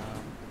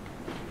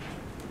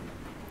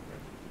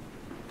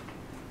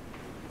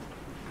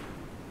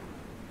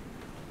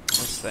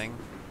 This thing.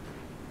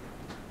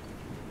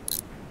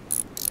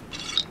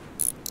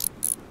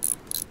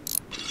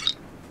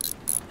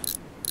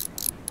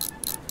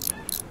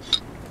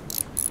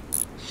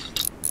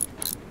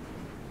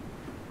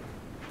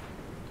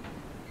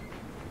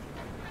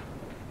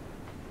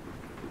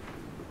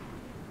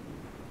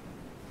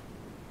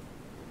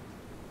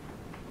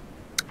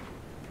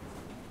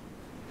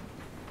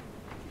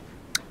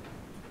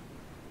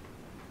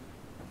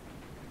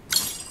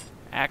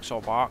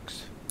 Axle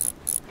box.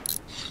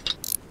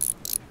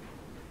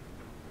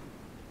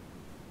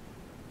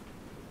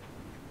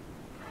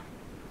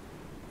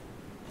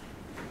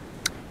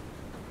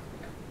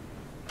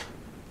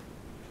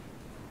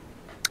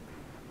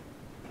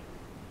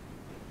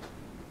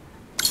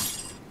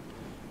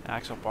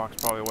 Axle box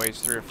probably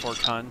weighs 3 or 4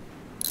 ton.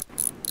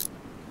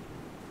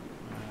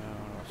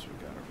 What else we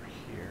got over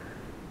here?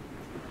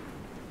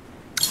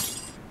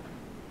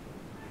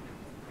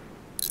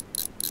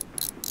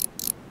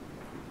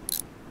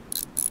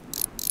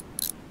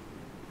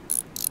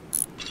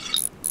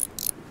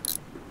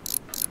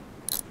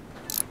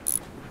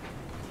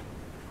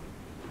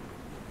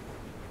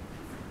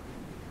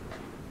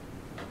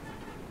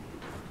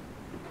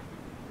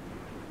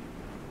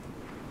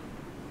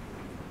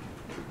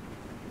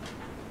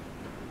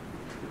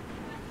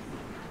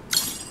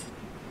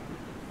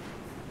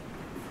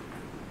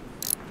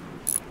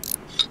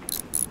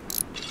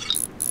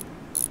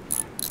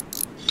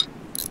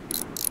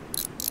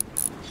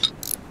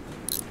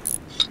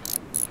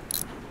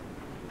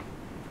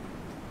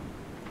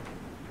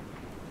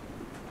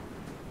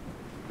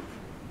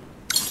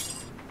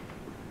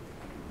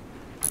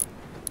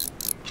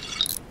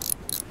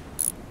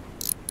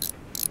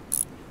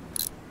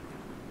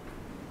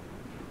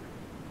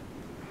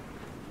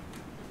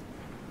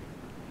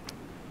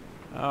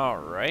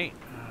 Alright.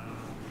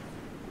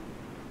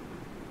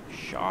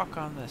 Shock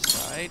on this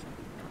side.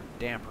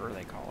 Damper,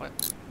 they call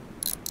it.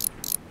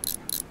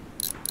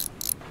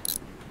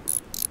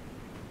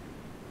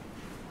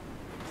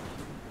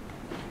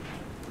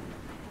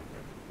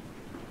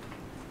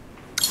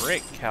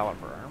 Brake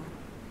caliper arm.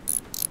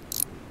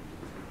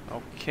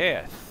 Okay,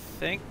 I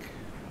think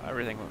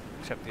everything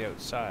except the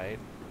outside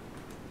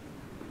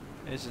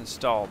is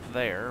installed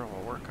there.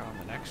 We'll work on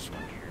the next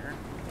one here.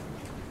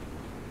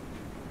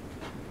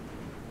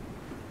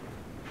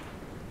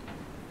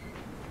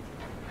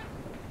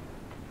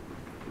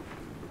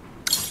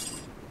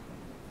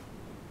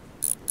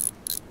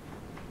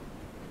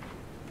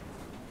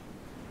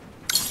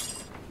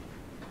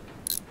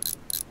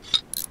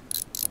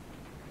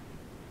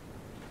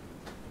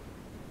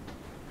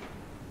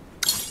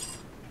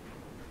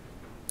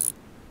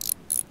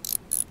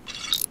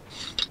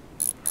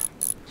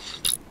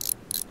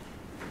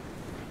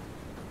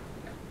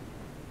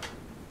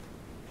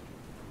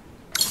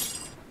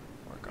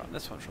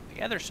 This one from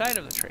the other side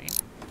of the train.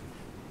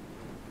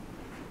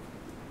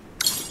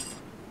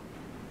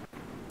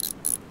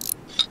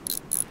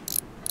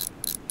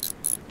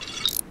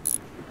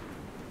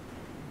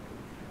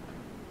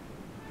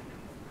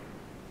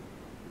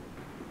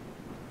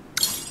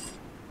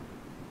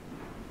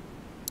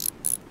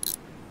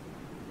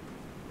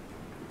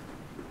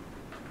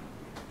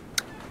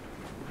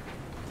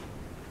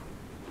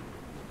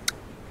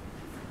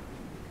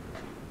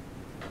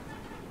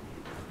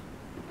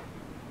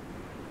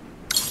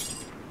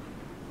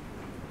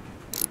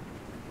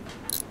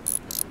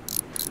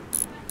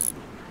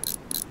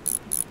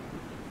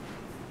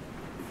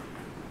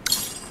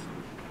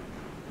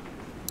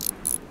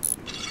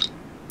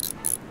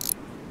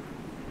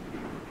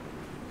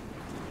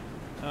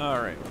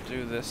 Alright, we'll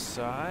do this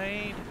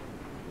side.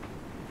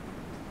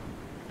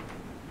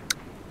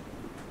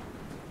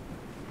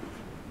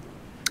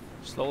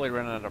 Slowly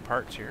running out of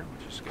parts here,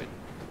 which is good.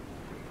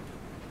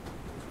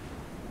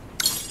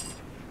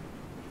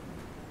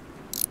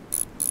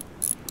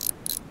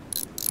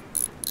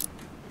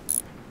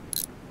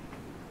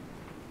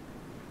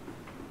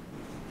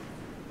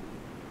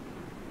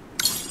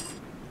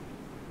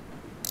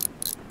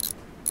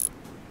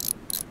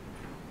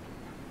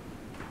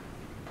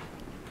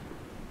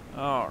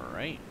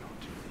 Alright, I'll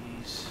do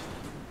these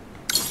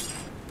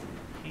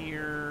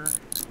here.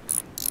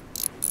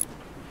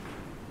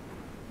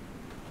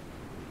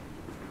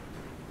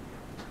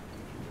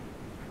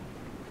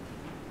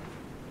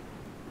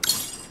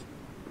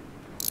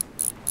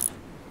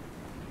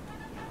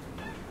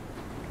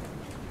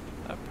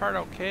 That part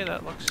okay,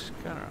 that looks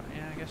kind of,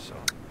 yeah, I guess so.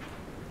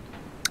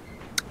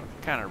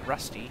 Kind of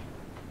rusty.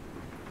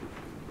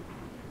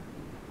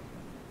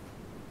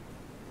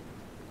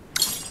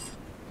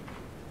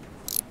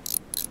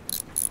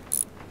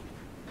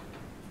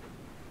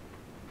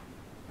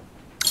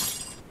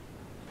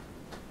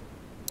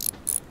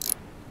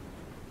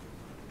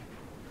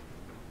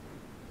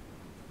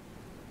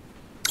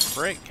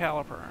 Brake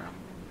caliper arm.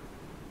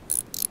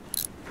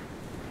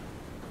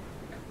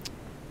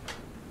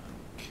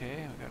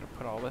 Okay, I've got to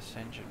put all this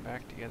engine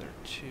back together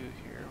too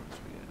here. Once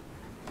we get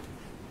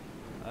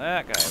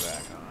that guy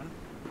back on.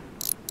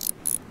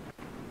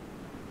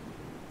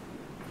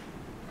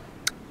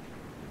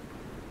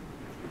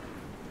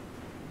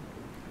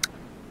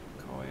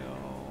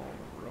 Coil,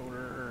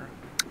 rotor,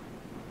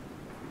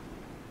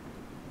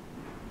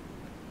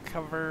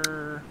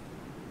 cover.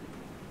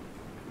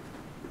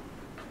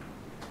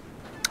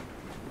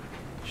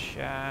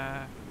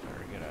 Shaft,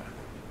 or get a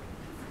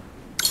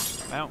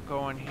mount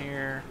going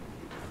here.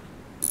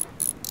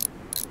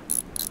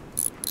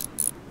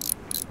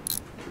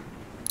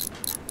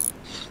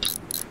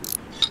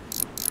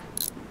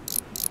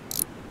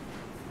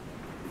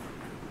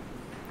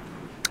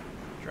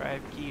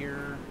 Drive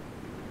gear.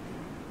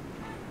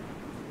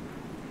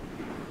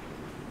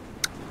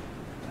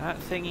 That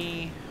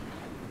thingy.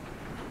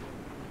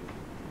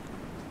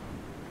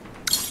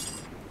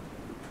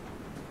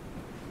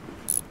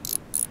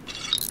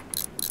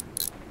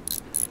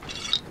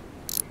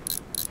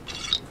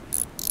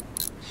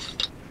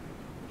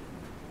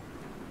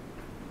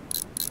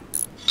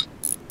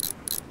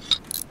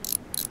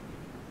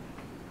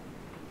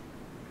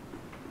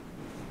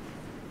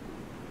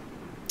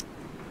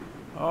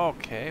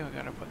 Okay, we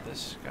gotta put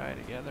this guy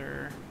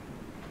together.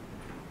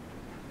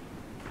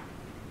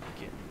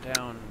 Getting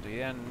down to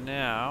the end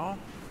now.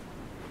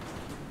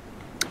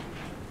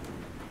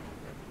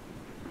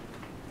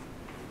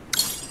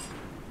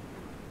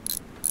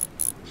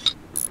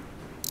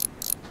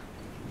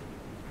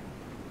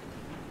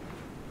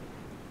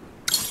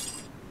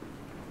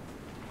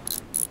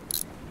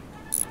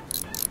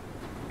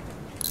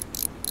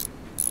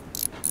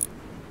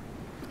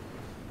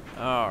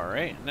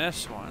 Alright, and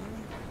this one.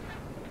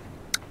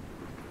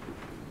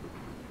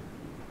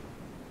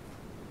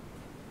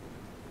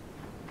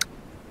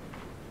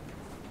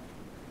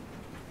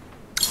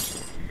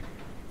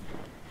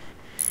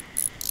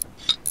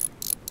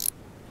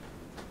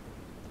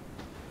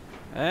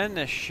 And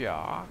the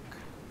shock.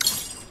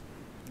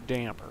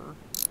 Damper.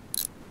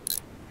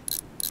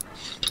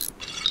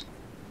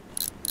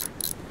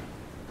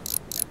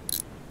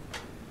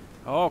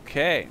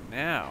 Okay,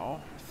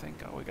 now I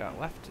think all we got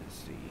left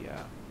is the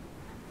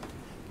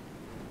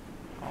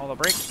all the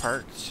brake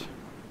parts.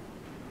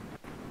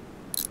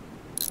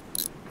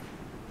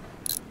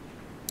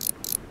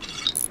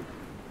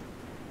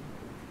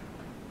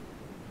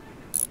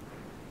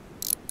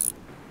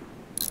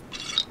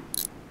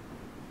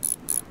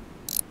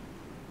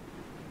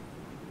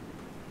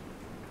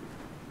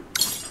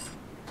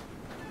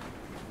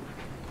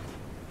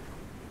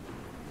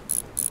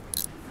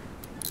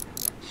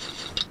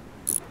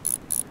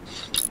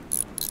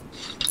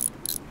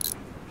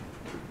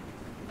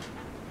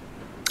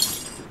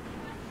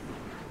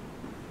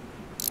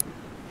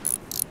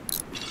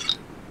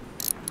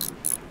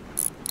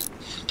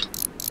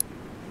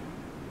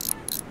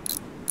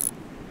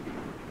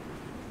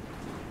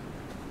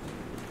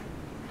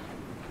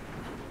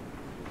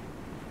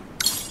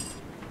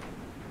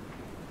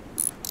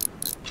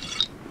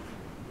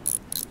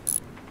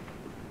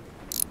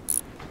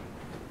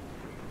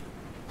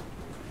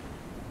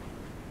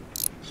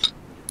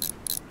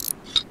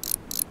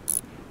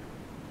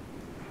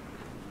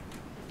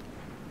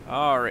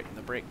 Alright,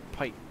 the brake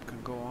pipe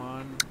can go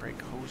on, brake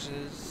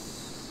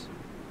hoses.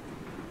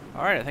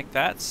 Alright, I think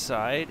that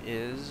side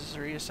is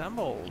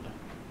reassembled.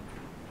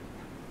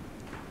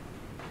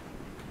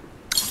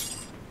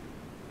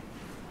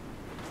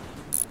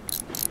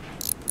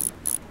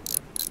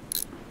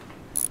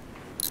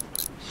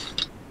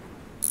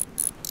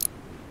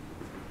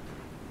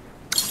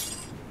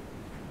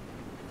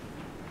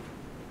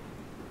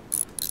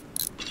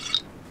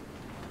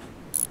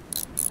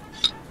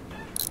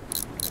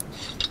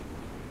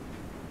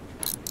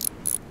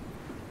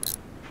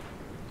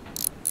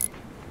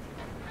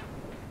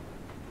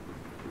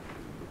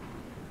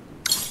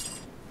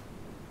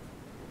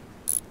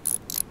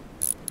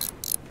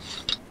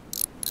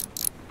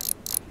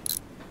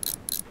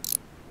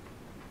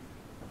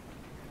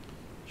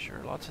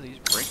 Sure, lots of these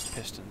brake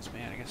pistons,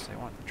 man. I guess they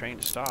want the train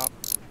to stop.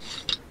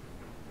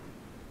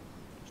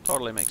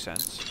 Totally makes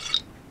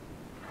sense.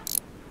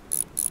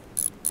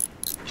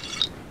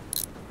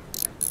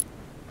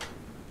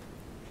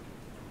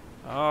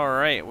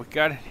 Alright, we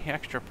got any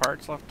extra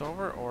parts left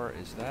over, or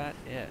is that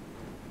it?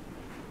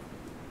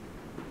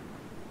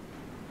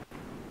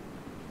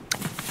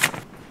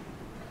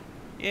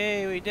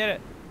 Yay, we did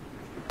it!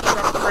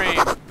 Truck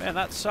frame! Man,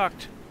 that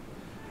sucked.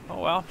 Oh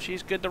well,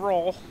 she's good to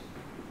roll.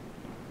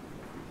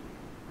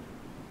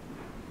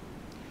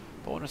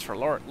 Bonus for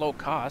low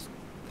cost,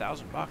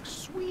 $1,000.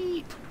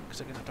 Sweet!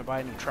 Because I'm gonna have to buy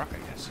a new truck, I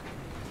guess.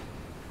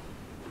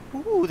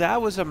 Ooh,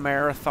 that was a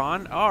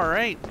marathon.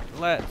 Alright,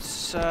 let's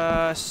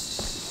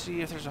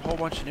see if there's a whole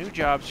bunch of new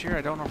jobs here.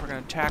 I don't know if we're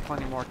gonna tackle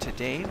any more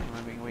today.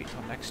 Maybe we can wait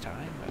till next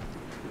time. But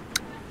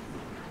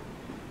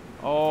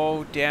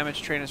oh,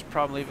 damaged train is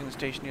problem leaving the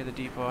station near the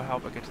depot.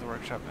 Help it get to the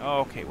workshop.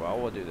 Okay, well,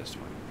 we'll do this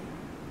one.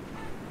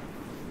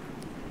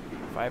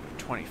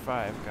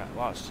 5:25. Got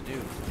lots to do,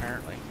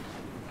 apparently.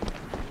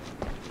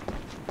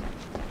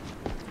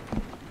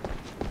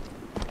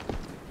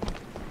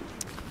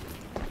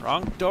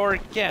 Wrong door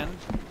again.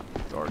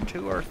 Door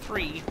 2 or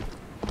 3.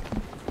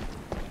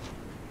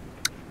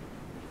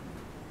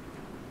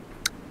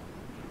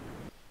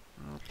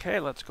 Okay,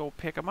 let's go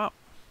pick them up.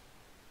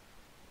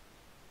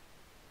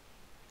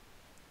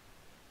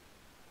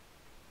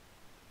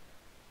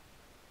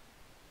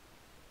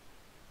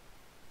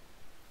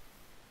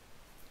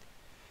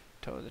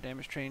 Tow the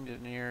damaged train to the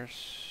nearest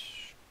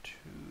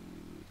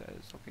that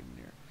is located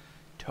near.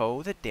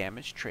 Tow the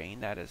damaged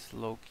train that is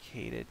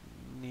located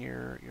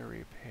near your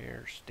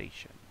repair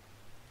station.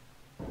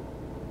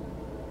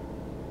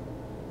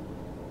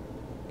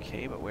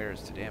 Okay, but where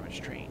is the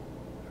damaged train?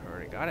 I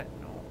already got it.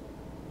 No.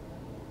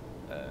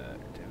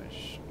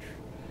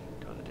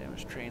 Tow the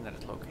damaged train that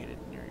is located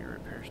near your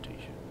repair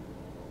station.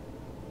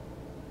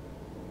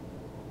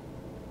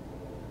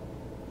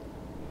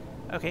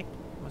 Okay,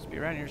 must be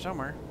around here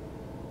somewhere.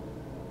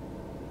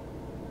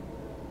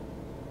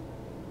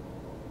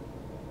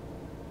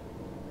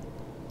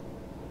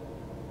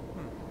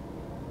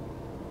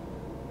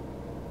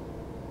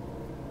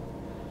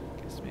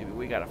 Maybe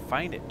we gotta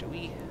find it, do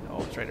we?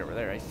 Oh, it's right over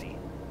there, I see.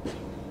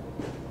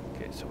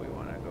 Okay, so we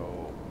wanna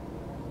go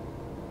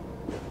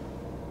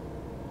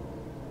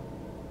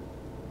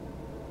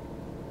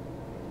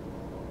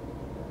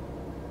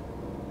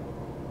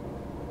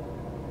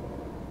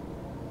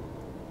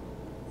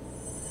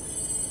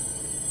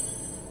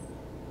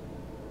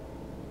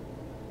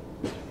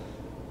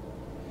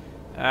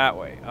That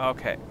way.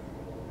 Okay.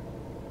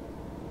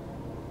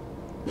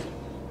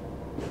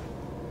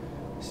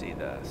 See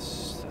the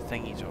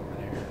thingies over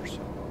there. So.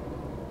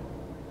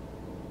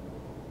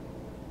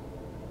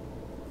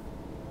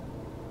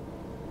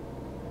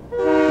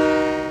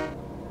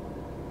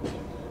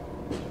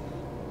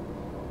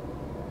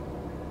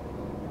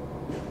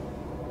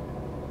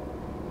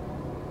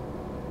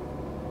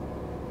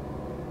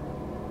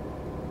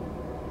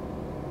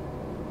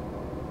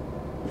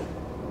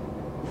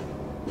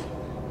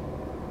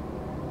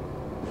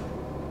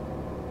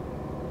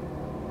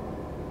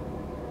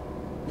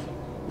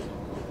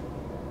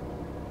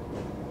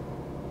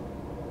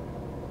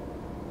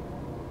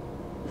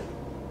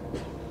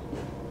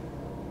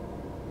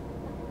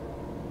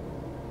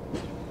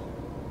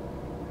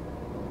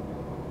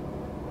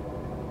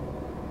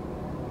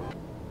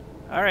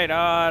 Alright,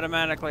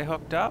 automatically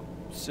hooked up,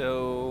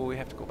 so we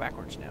have to go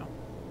backwards now.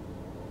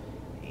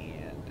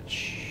 And it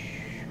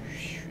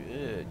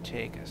should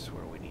take us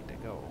where we need to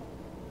go.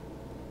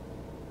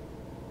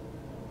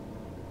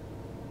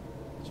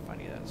 It's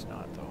funny that it's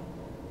not, though.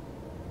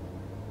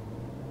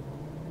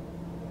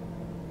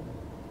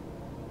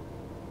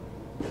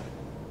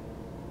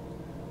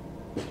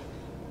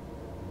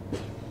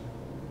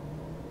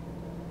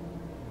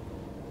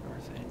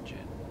 North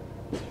engine.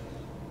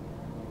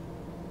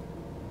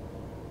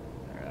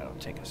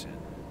 Take us in.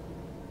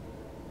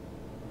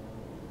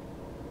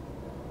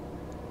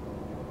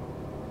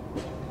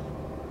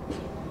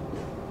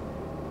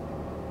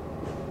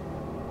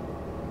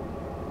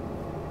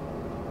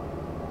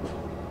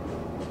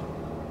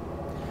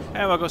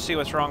 And we'll go see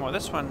what's wrong with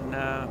this one.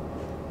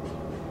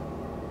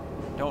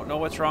 Don't know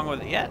what's wrong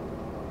with it yet.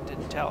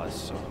 Didn't tell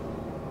us, so.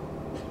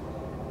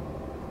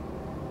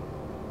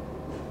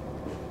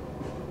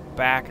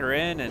 Back her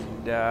in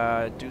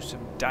and do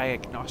some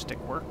diagnostic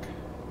work.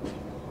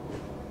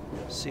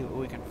 See what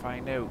we can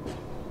find out.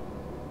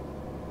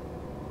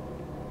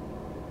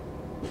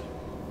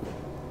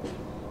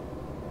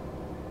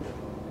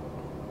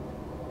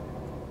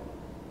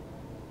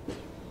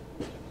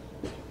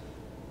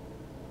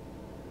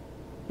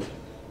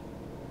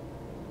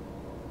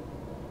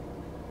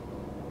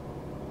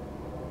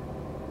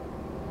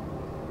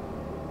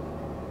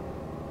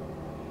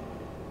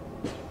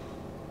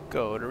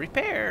 Go to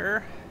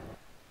repair.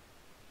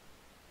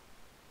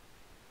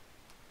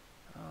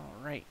 All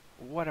right,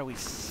 what are we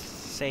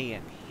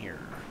saying here?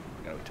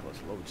 We gotta wait till this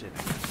loads in.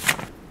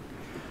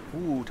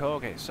 Ooh,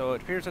 okay, so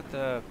it appears that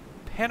the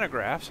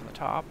pantographs on the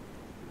top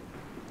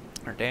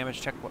are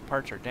damaged. Check what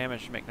parts are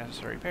damaged to make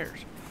necessary repairs.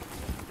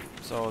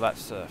 So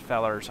that's the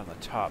fellers on the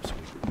top. So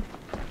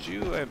we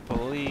do, I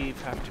believe,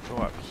 have to go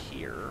up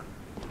here.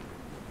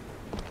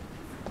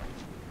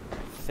 I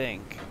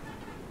think.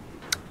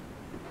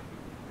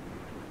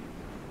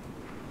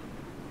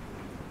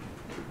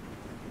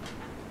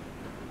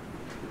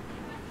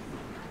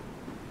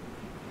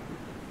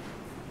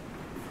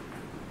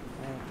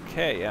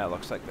 Okay, yeah,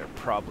 looks like they're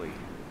probably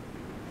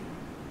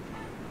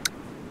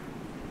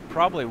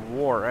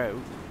wore out.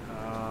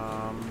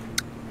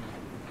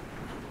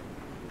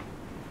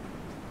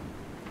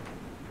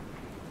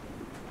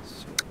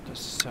 So we'll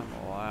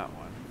disassemble that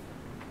one.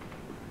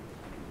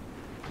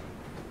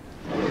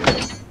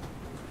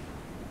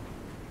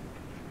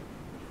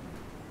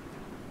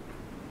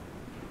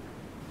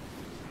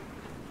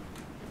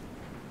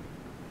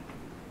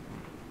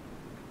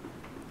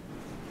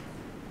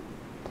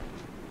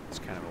 It's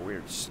kind of a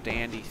weird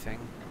standy thing.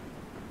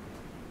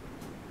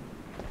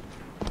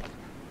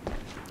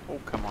 Oh,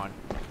 come on.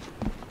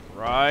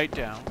 Right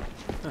down.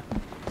 No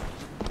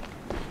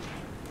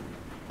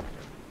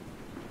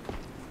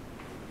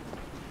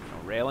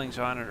railings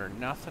on it or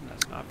nothing.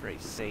 That's not very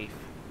safe.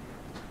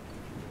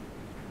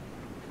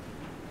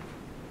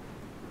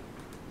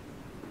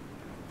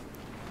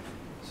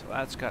 So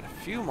that's got a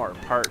few more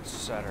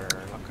parts that are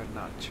looking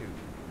not too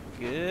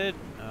good.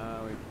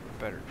 We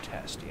better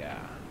test, yeah.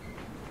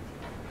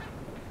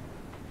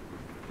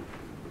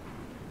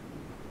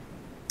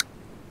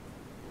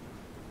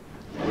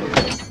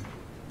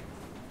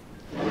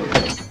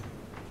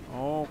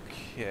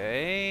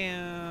 Okay, I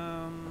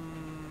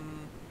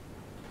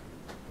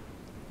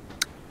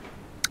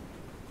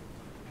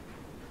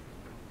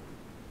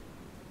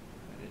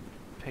didn't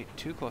pay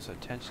too close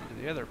attention to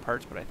the other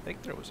parts, but I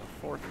think there was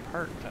a fourth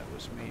part that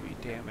was maybe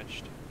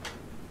damaged.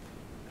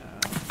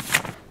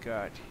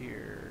 Got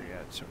here,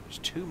 yeah, so there's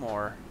two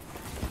more.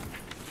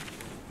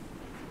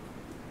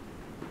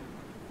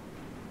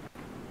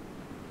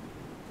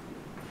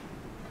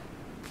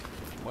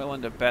 I'm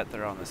willing to bet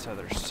they're on this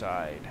other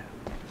side.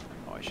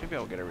 Oh, I should be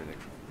able to get everything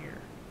from here.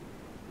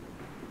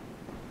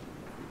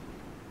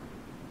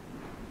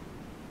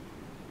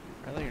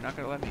 Really? You're not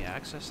going to let me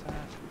access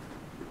that?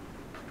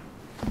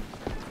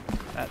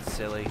 That's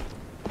silly.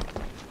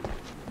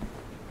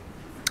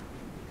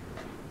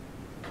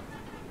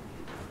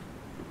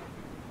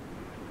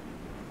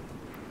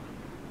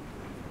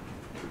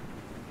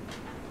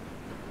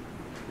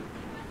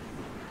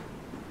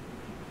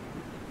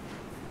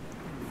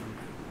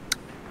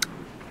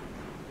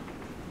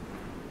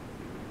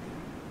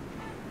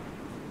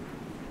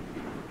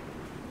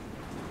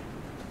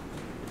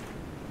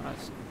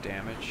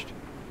 damaged.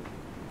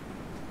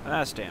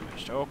 That's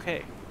damaged.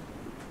 Okay.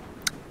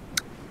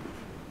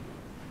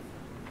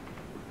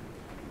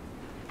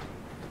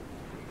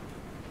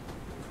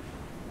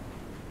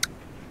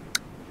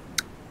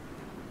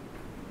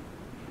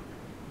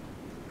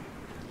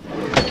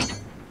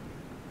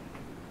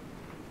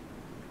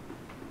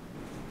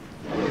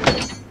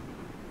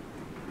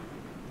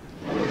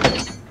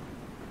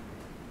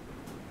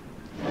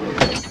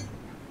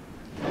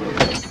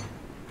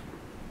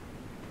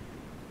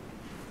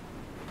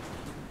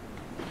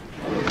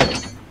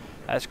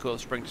 That's cool. The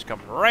spring just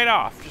comes right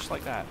off, just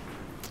like that.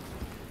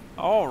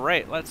 All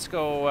right, let's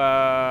go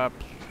over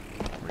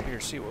here,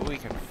 see what we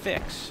can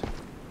fix.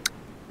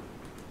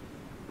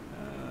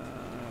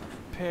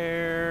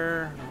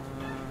 Repair.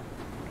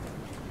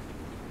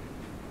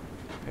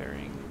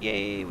 Repairing.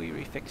 Yay, we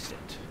refixed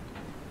it.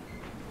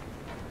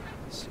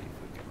 Let's see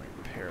if we can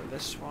repair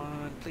this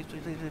one. Please,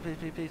 please, please, please,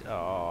 please, please.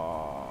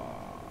 Oh,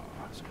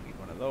 so we need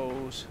one of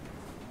those.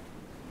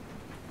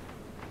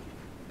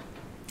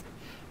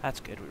 That's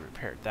good, we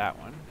repaired that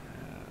one.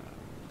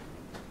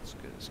 That's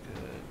good, that's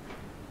good.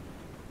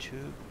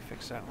 Two,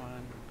 fix that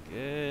one.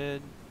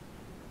 Good.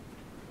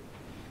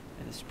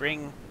 And the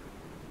spring,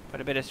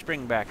 put a bit of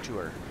spring back to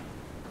her.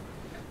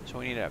 So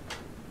we need a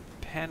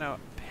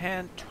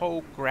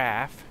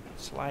pantograph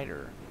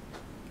slider.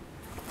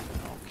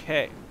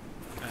 Okay.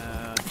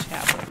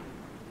 Tablet.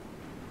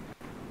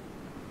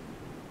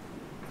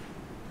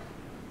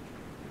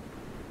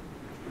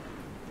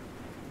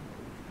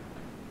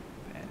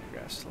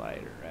 Pantograph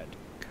slider. Add to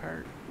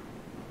cart.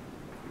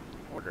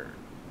 Order.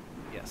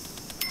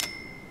 Yes.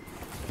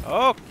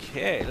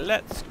 Okay,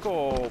 let's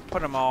go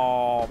put them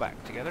all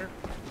back together.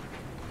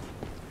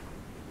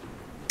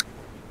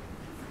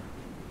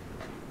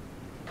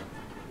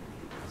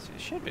 See, I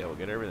should be able to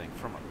get everything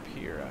from up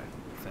here, I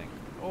think.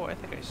 Oh, I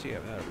think I see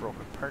another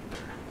broken part there.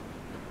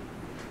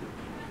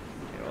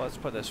 Okay, well, let's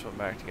put this one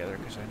back together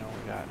because I know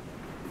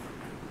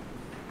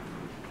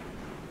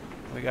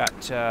we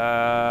got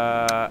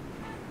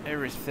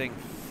everything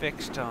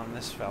fixed on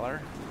this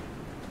feller.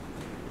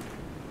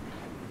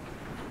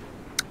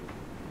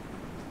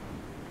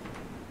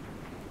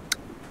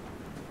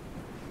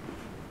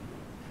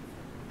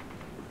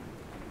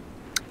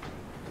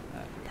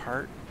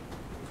 Part.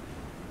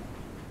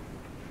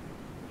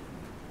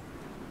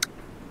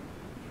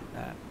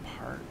 That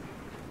part.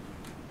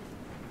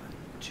 That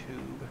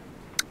tube.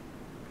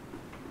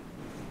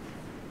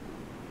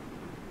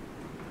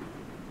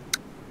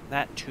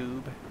 That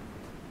tube.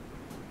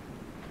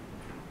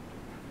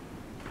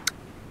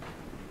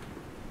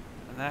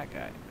 And that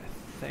guy.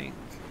 I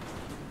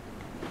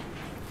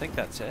think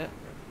that's it.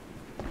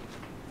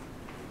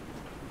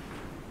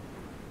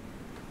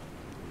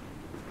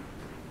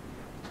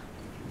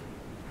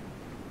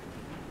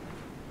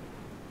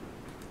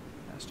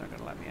 It's not going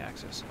to let me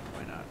access it.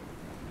 Why not?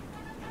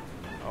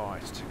 Oh, I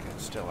can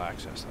still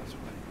access. That's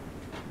why.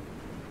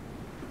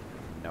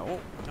 No,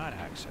 not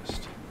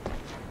accessed.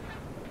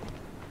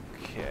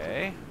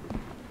 Okay.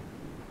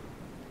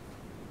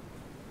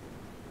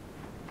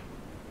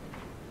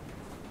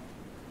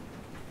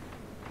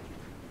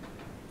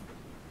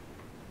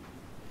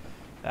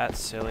 That's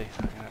silly.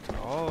 I'm going to have to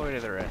go all the way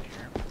to the end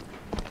here.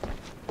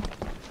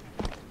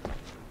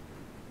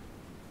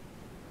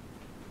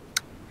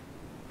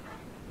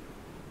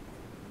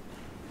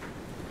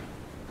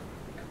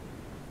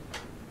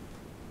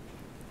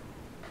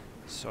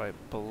 So I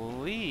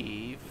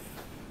believe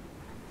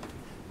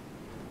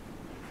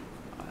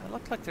it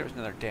looked like there was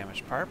another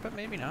damaged part, but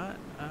maybe not.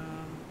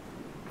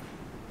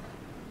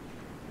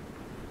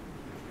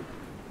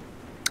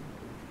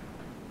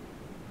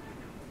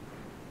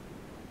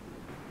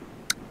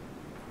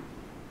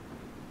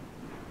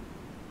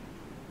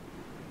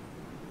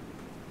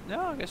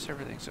 No, I guess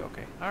everything's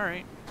okay. All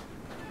right.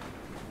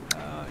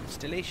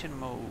 Installation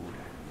mode.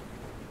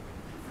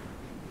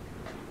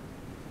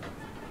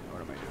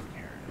 What am I doing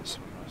here? This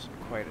one wasn't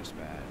quite as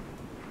bad.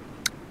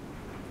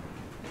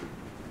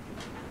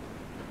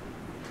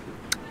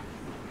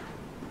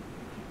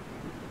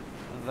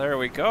 There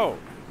we go.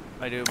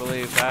 I do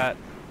believe that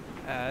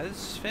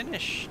has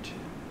finished.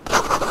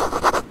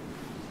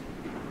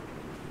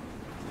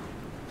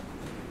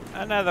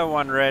 Another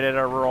one ready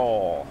to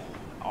roll.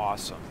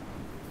 Awesome.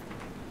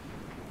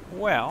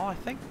 Well, I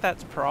think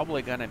that's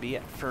probably going to be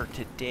it for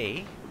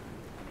today.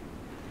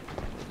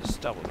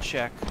 Just double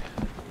check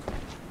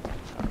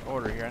our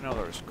order here. I know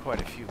there was quite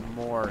a few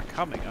more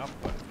coming up,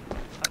 but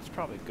that's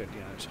probably good. You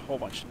know, there's a whole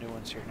bunch of new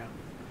ones here now.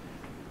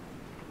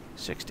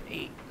 6 to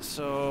 8.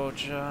 So,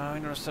 we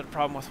noticed a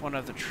problem with one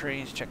of the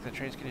trains. Check the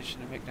train's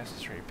condition and make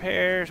necessary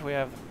repairs. We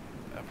have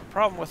a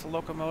problem with the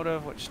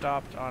locomotive, which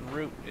stopped en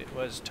route. It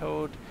was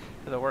towed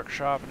to the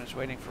workshop and is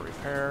waiting for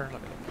repair.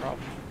 Look at the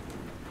problem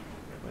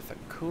with the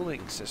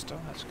cooling system.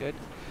 That's good.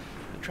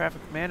 The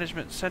traffic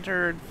management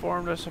center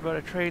informed us about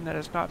a train that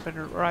has not been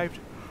arrived.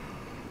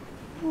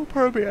 Oh,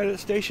 pardon me, at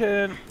its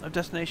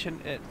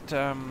destination. It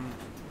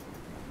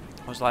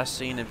was last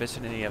seen in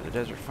vicinity of the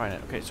desert. Find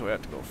it. Okay, so we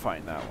have to go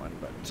find that one,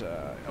 but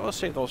we'll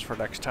save those for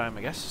next time,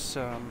 I guess.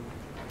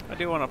 I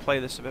do want to play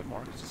this a bit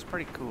more because it's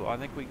pretty cool. I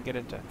think we can get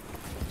into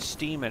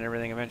Steam and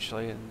everything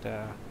eventually. And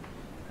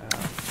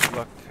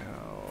look,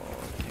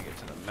 I can't get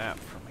to the map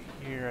from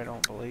here, I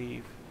don't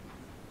believe.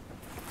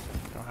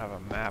 I don't have a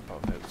map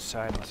of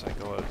outside unless I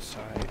go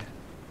outside.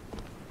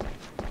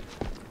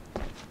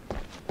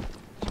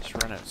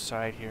 Just run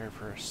outside here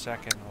for a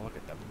second. We'll look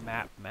at the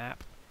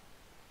map.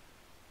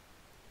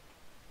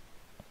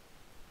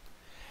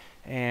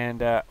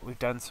 And we've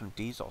done some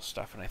diesel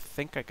stuff, and I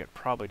think I could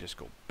probably just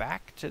go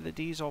back to the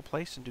diesel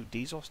place and do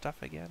diesel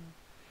stuff again.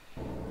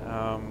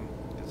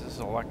 Because this is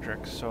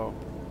electric, so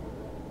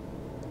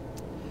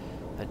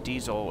the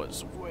diesel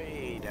is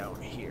way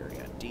down here.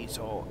 Yeah,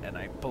 diesel, and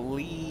I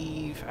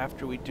believe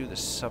after we do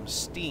some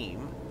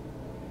steam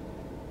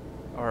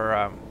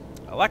or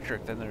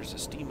electric, then there's the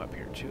steam up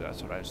here too.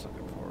 That's what I was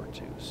looking forward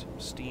to, some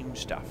steam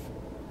stuff.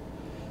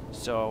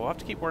 So we'll have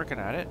to keep working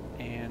at it,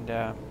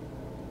 and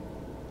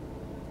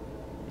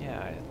yeah,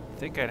 I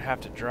think I'd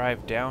have to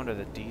drive down to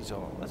the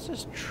diesel. Let's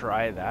just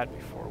try that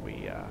before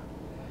we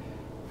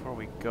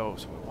go.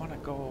 So we want to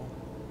go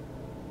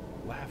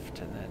left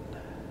and then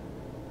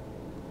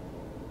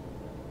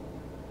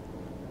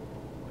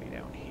way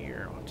down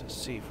here. We'll have to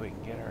see if we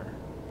can get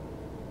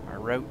our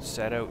route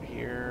set out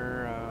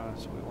here.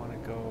 So we want to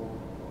go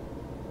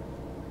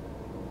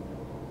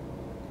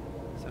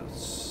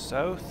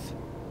south,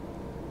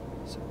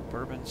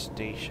 Suburban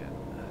Station.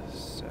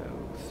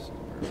 South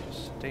Suburban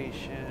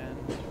Station.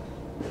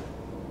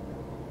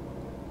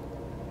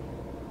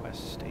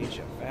 West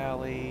Asia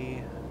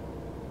Valley.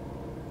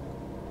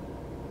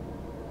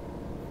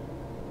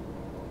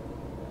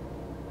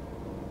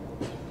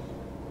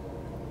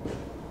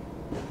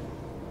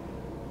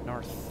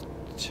 North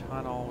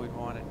Tunnel we'd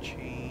want to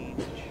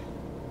change.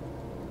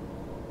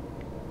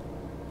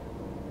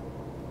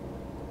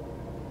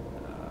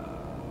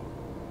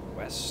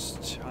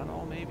 West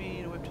Tunnel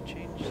maybe, do we have to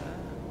change that?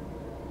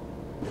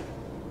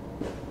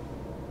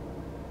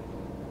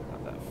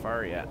 Not that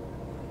far yet.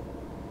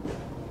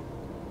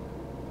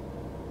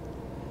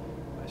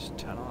 West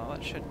Tunnel, well,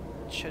 that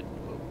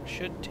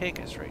should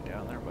take us right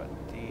down there, but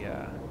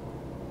the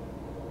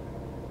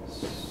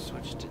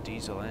switch to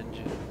diesel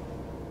engine.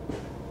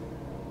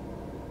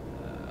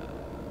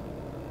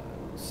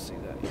 Don't see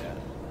that yet.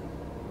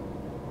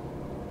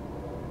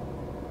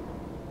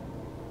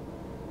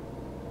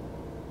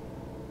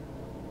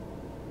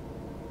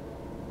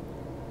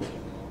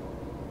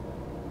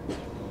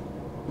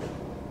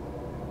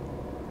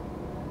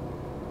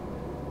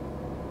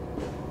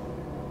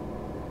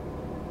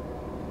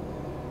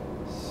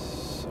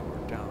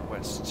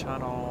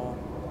 Tunnel.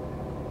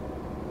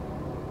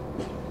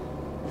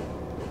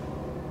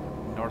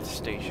 North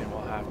Station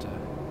will have to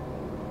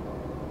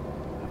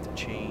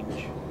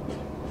change.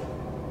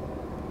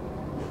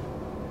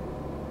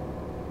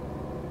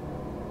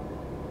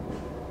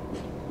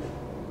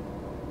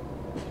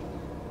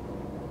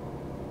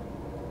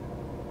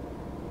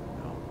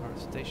 No,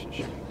 North Station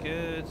should be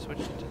good. Switch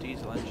to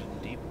diesel engine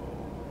depot.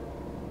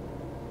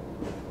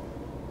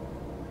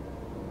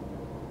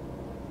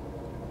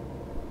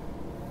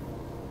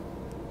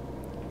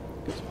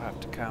 We'll have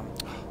to come.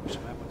 Oh, so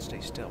that would stay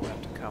still. We'll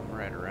have to come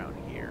right around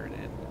here and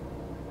in.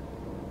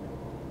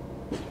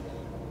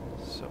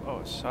 So, oh,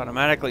 it's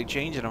automatically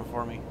changing them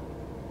for me.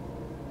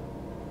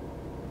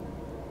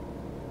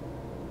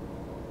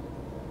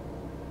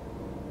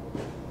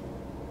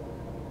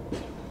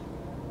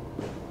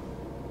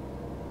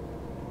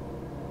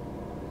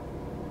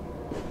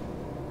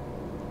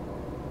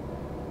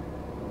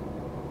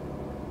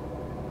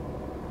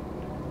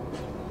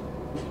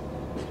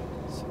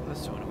 So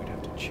this one we'd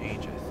have to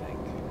change, I think.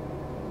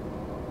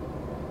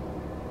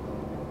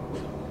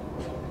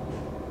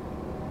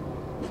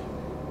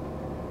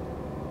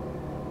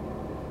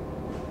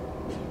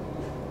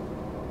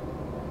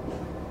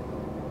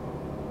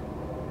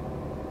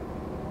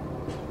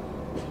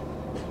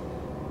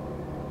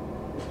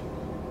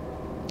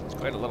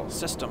 Quite a little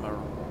system of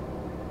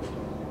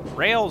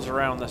rails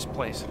around this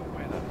place.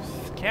 Boy, the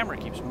camera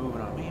keeps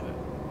moving on me.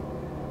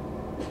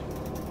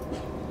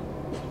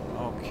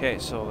 But okay,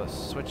 so the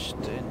switch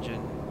to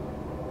engine.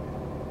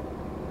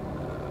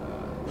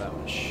 That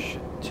one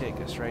should take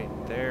us right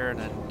there, and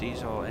then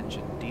diesel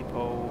engine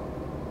depot.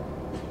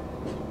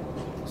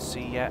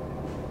 See yet?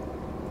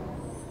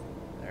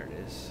 There it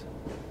is.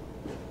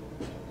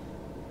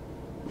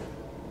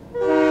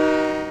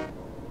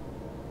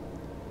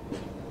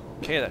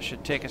 Okay, that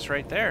should take us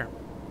right there.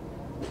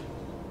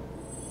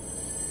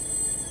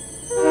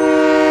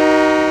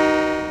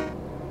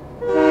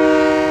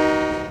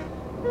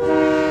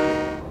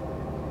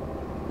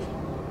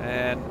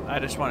 And I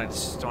just wanted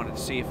to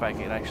see if I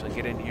could actually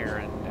get in here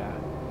and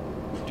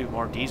do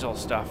more diesel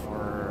stuff,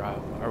 or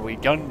are we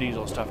done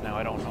diesel stuff now?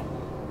 I don't know.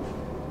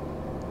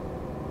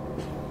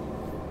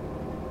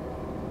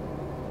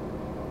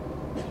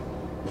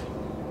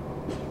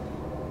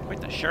 Quite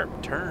the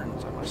sharp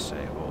turns, I must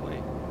say.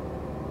 Holy.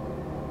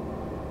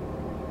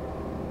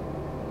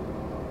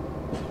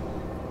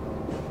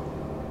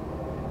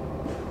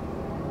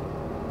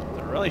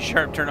 Really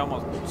sharp turn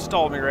almost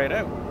stalled me right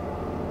out.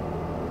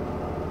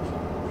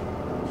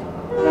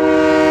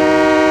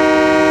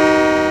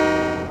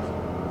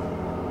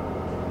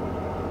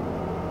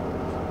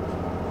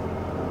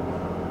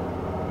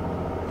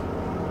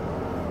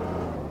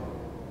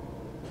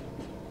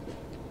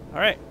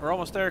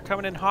 almost there,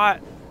 coming in hot.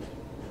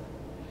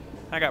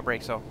 I got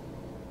brakes though.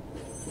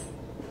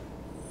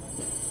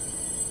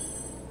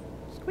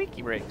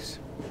 Squeaky brakes.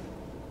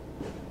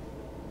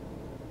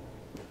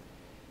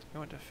 You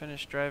want to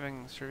finish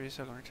driving the service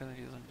vehicle and return the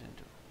diesel engine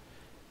to.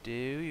 Do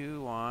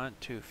you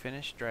want to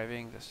finish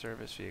driving the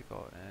service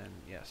vehicle? And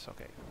yes,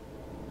 okay.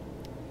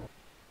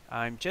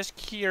 I'm just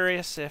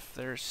curious if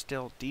there's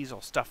still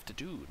diesel stuff to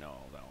do. No,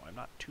 I'm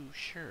not too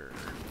sure.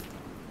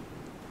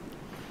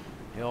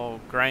 The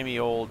old grimy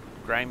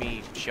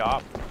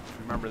shop. If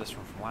you remember this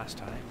one from last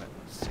time, but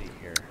let's see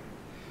here.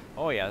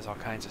 Oh yeah, there's all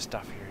kinds of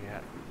stuff here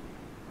yet.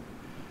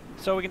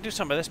 So we can do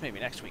some of this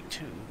maybe next week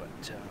too,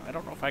 but I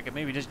don't know if I could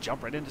maybe just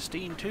jump right into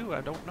Steam too.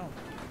 I don't know.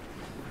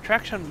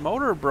 Traction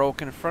motor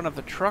broke in front of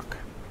the truck.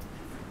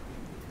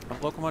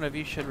 A locomotive,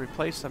 you should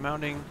replace the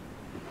mounting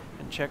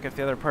and check if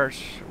the other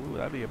parts. Ooh,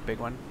 that'd be a big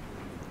one.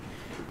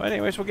 But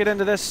anyways, we'll get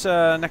into this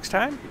next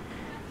time.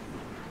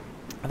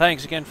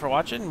 Thanks again for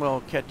watching. We'll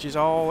catch you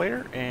all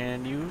later,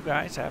 and you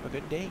guys have a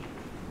good day.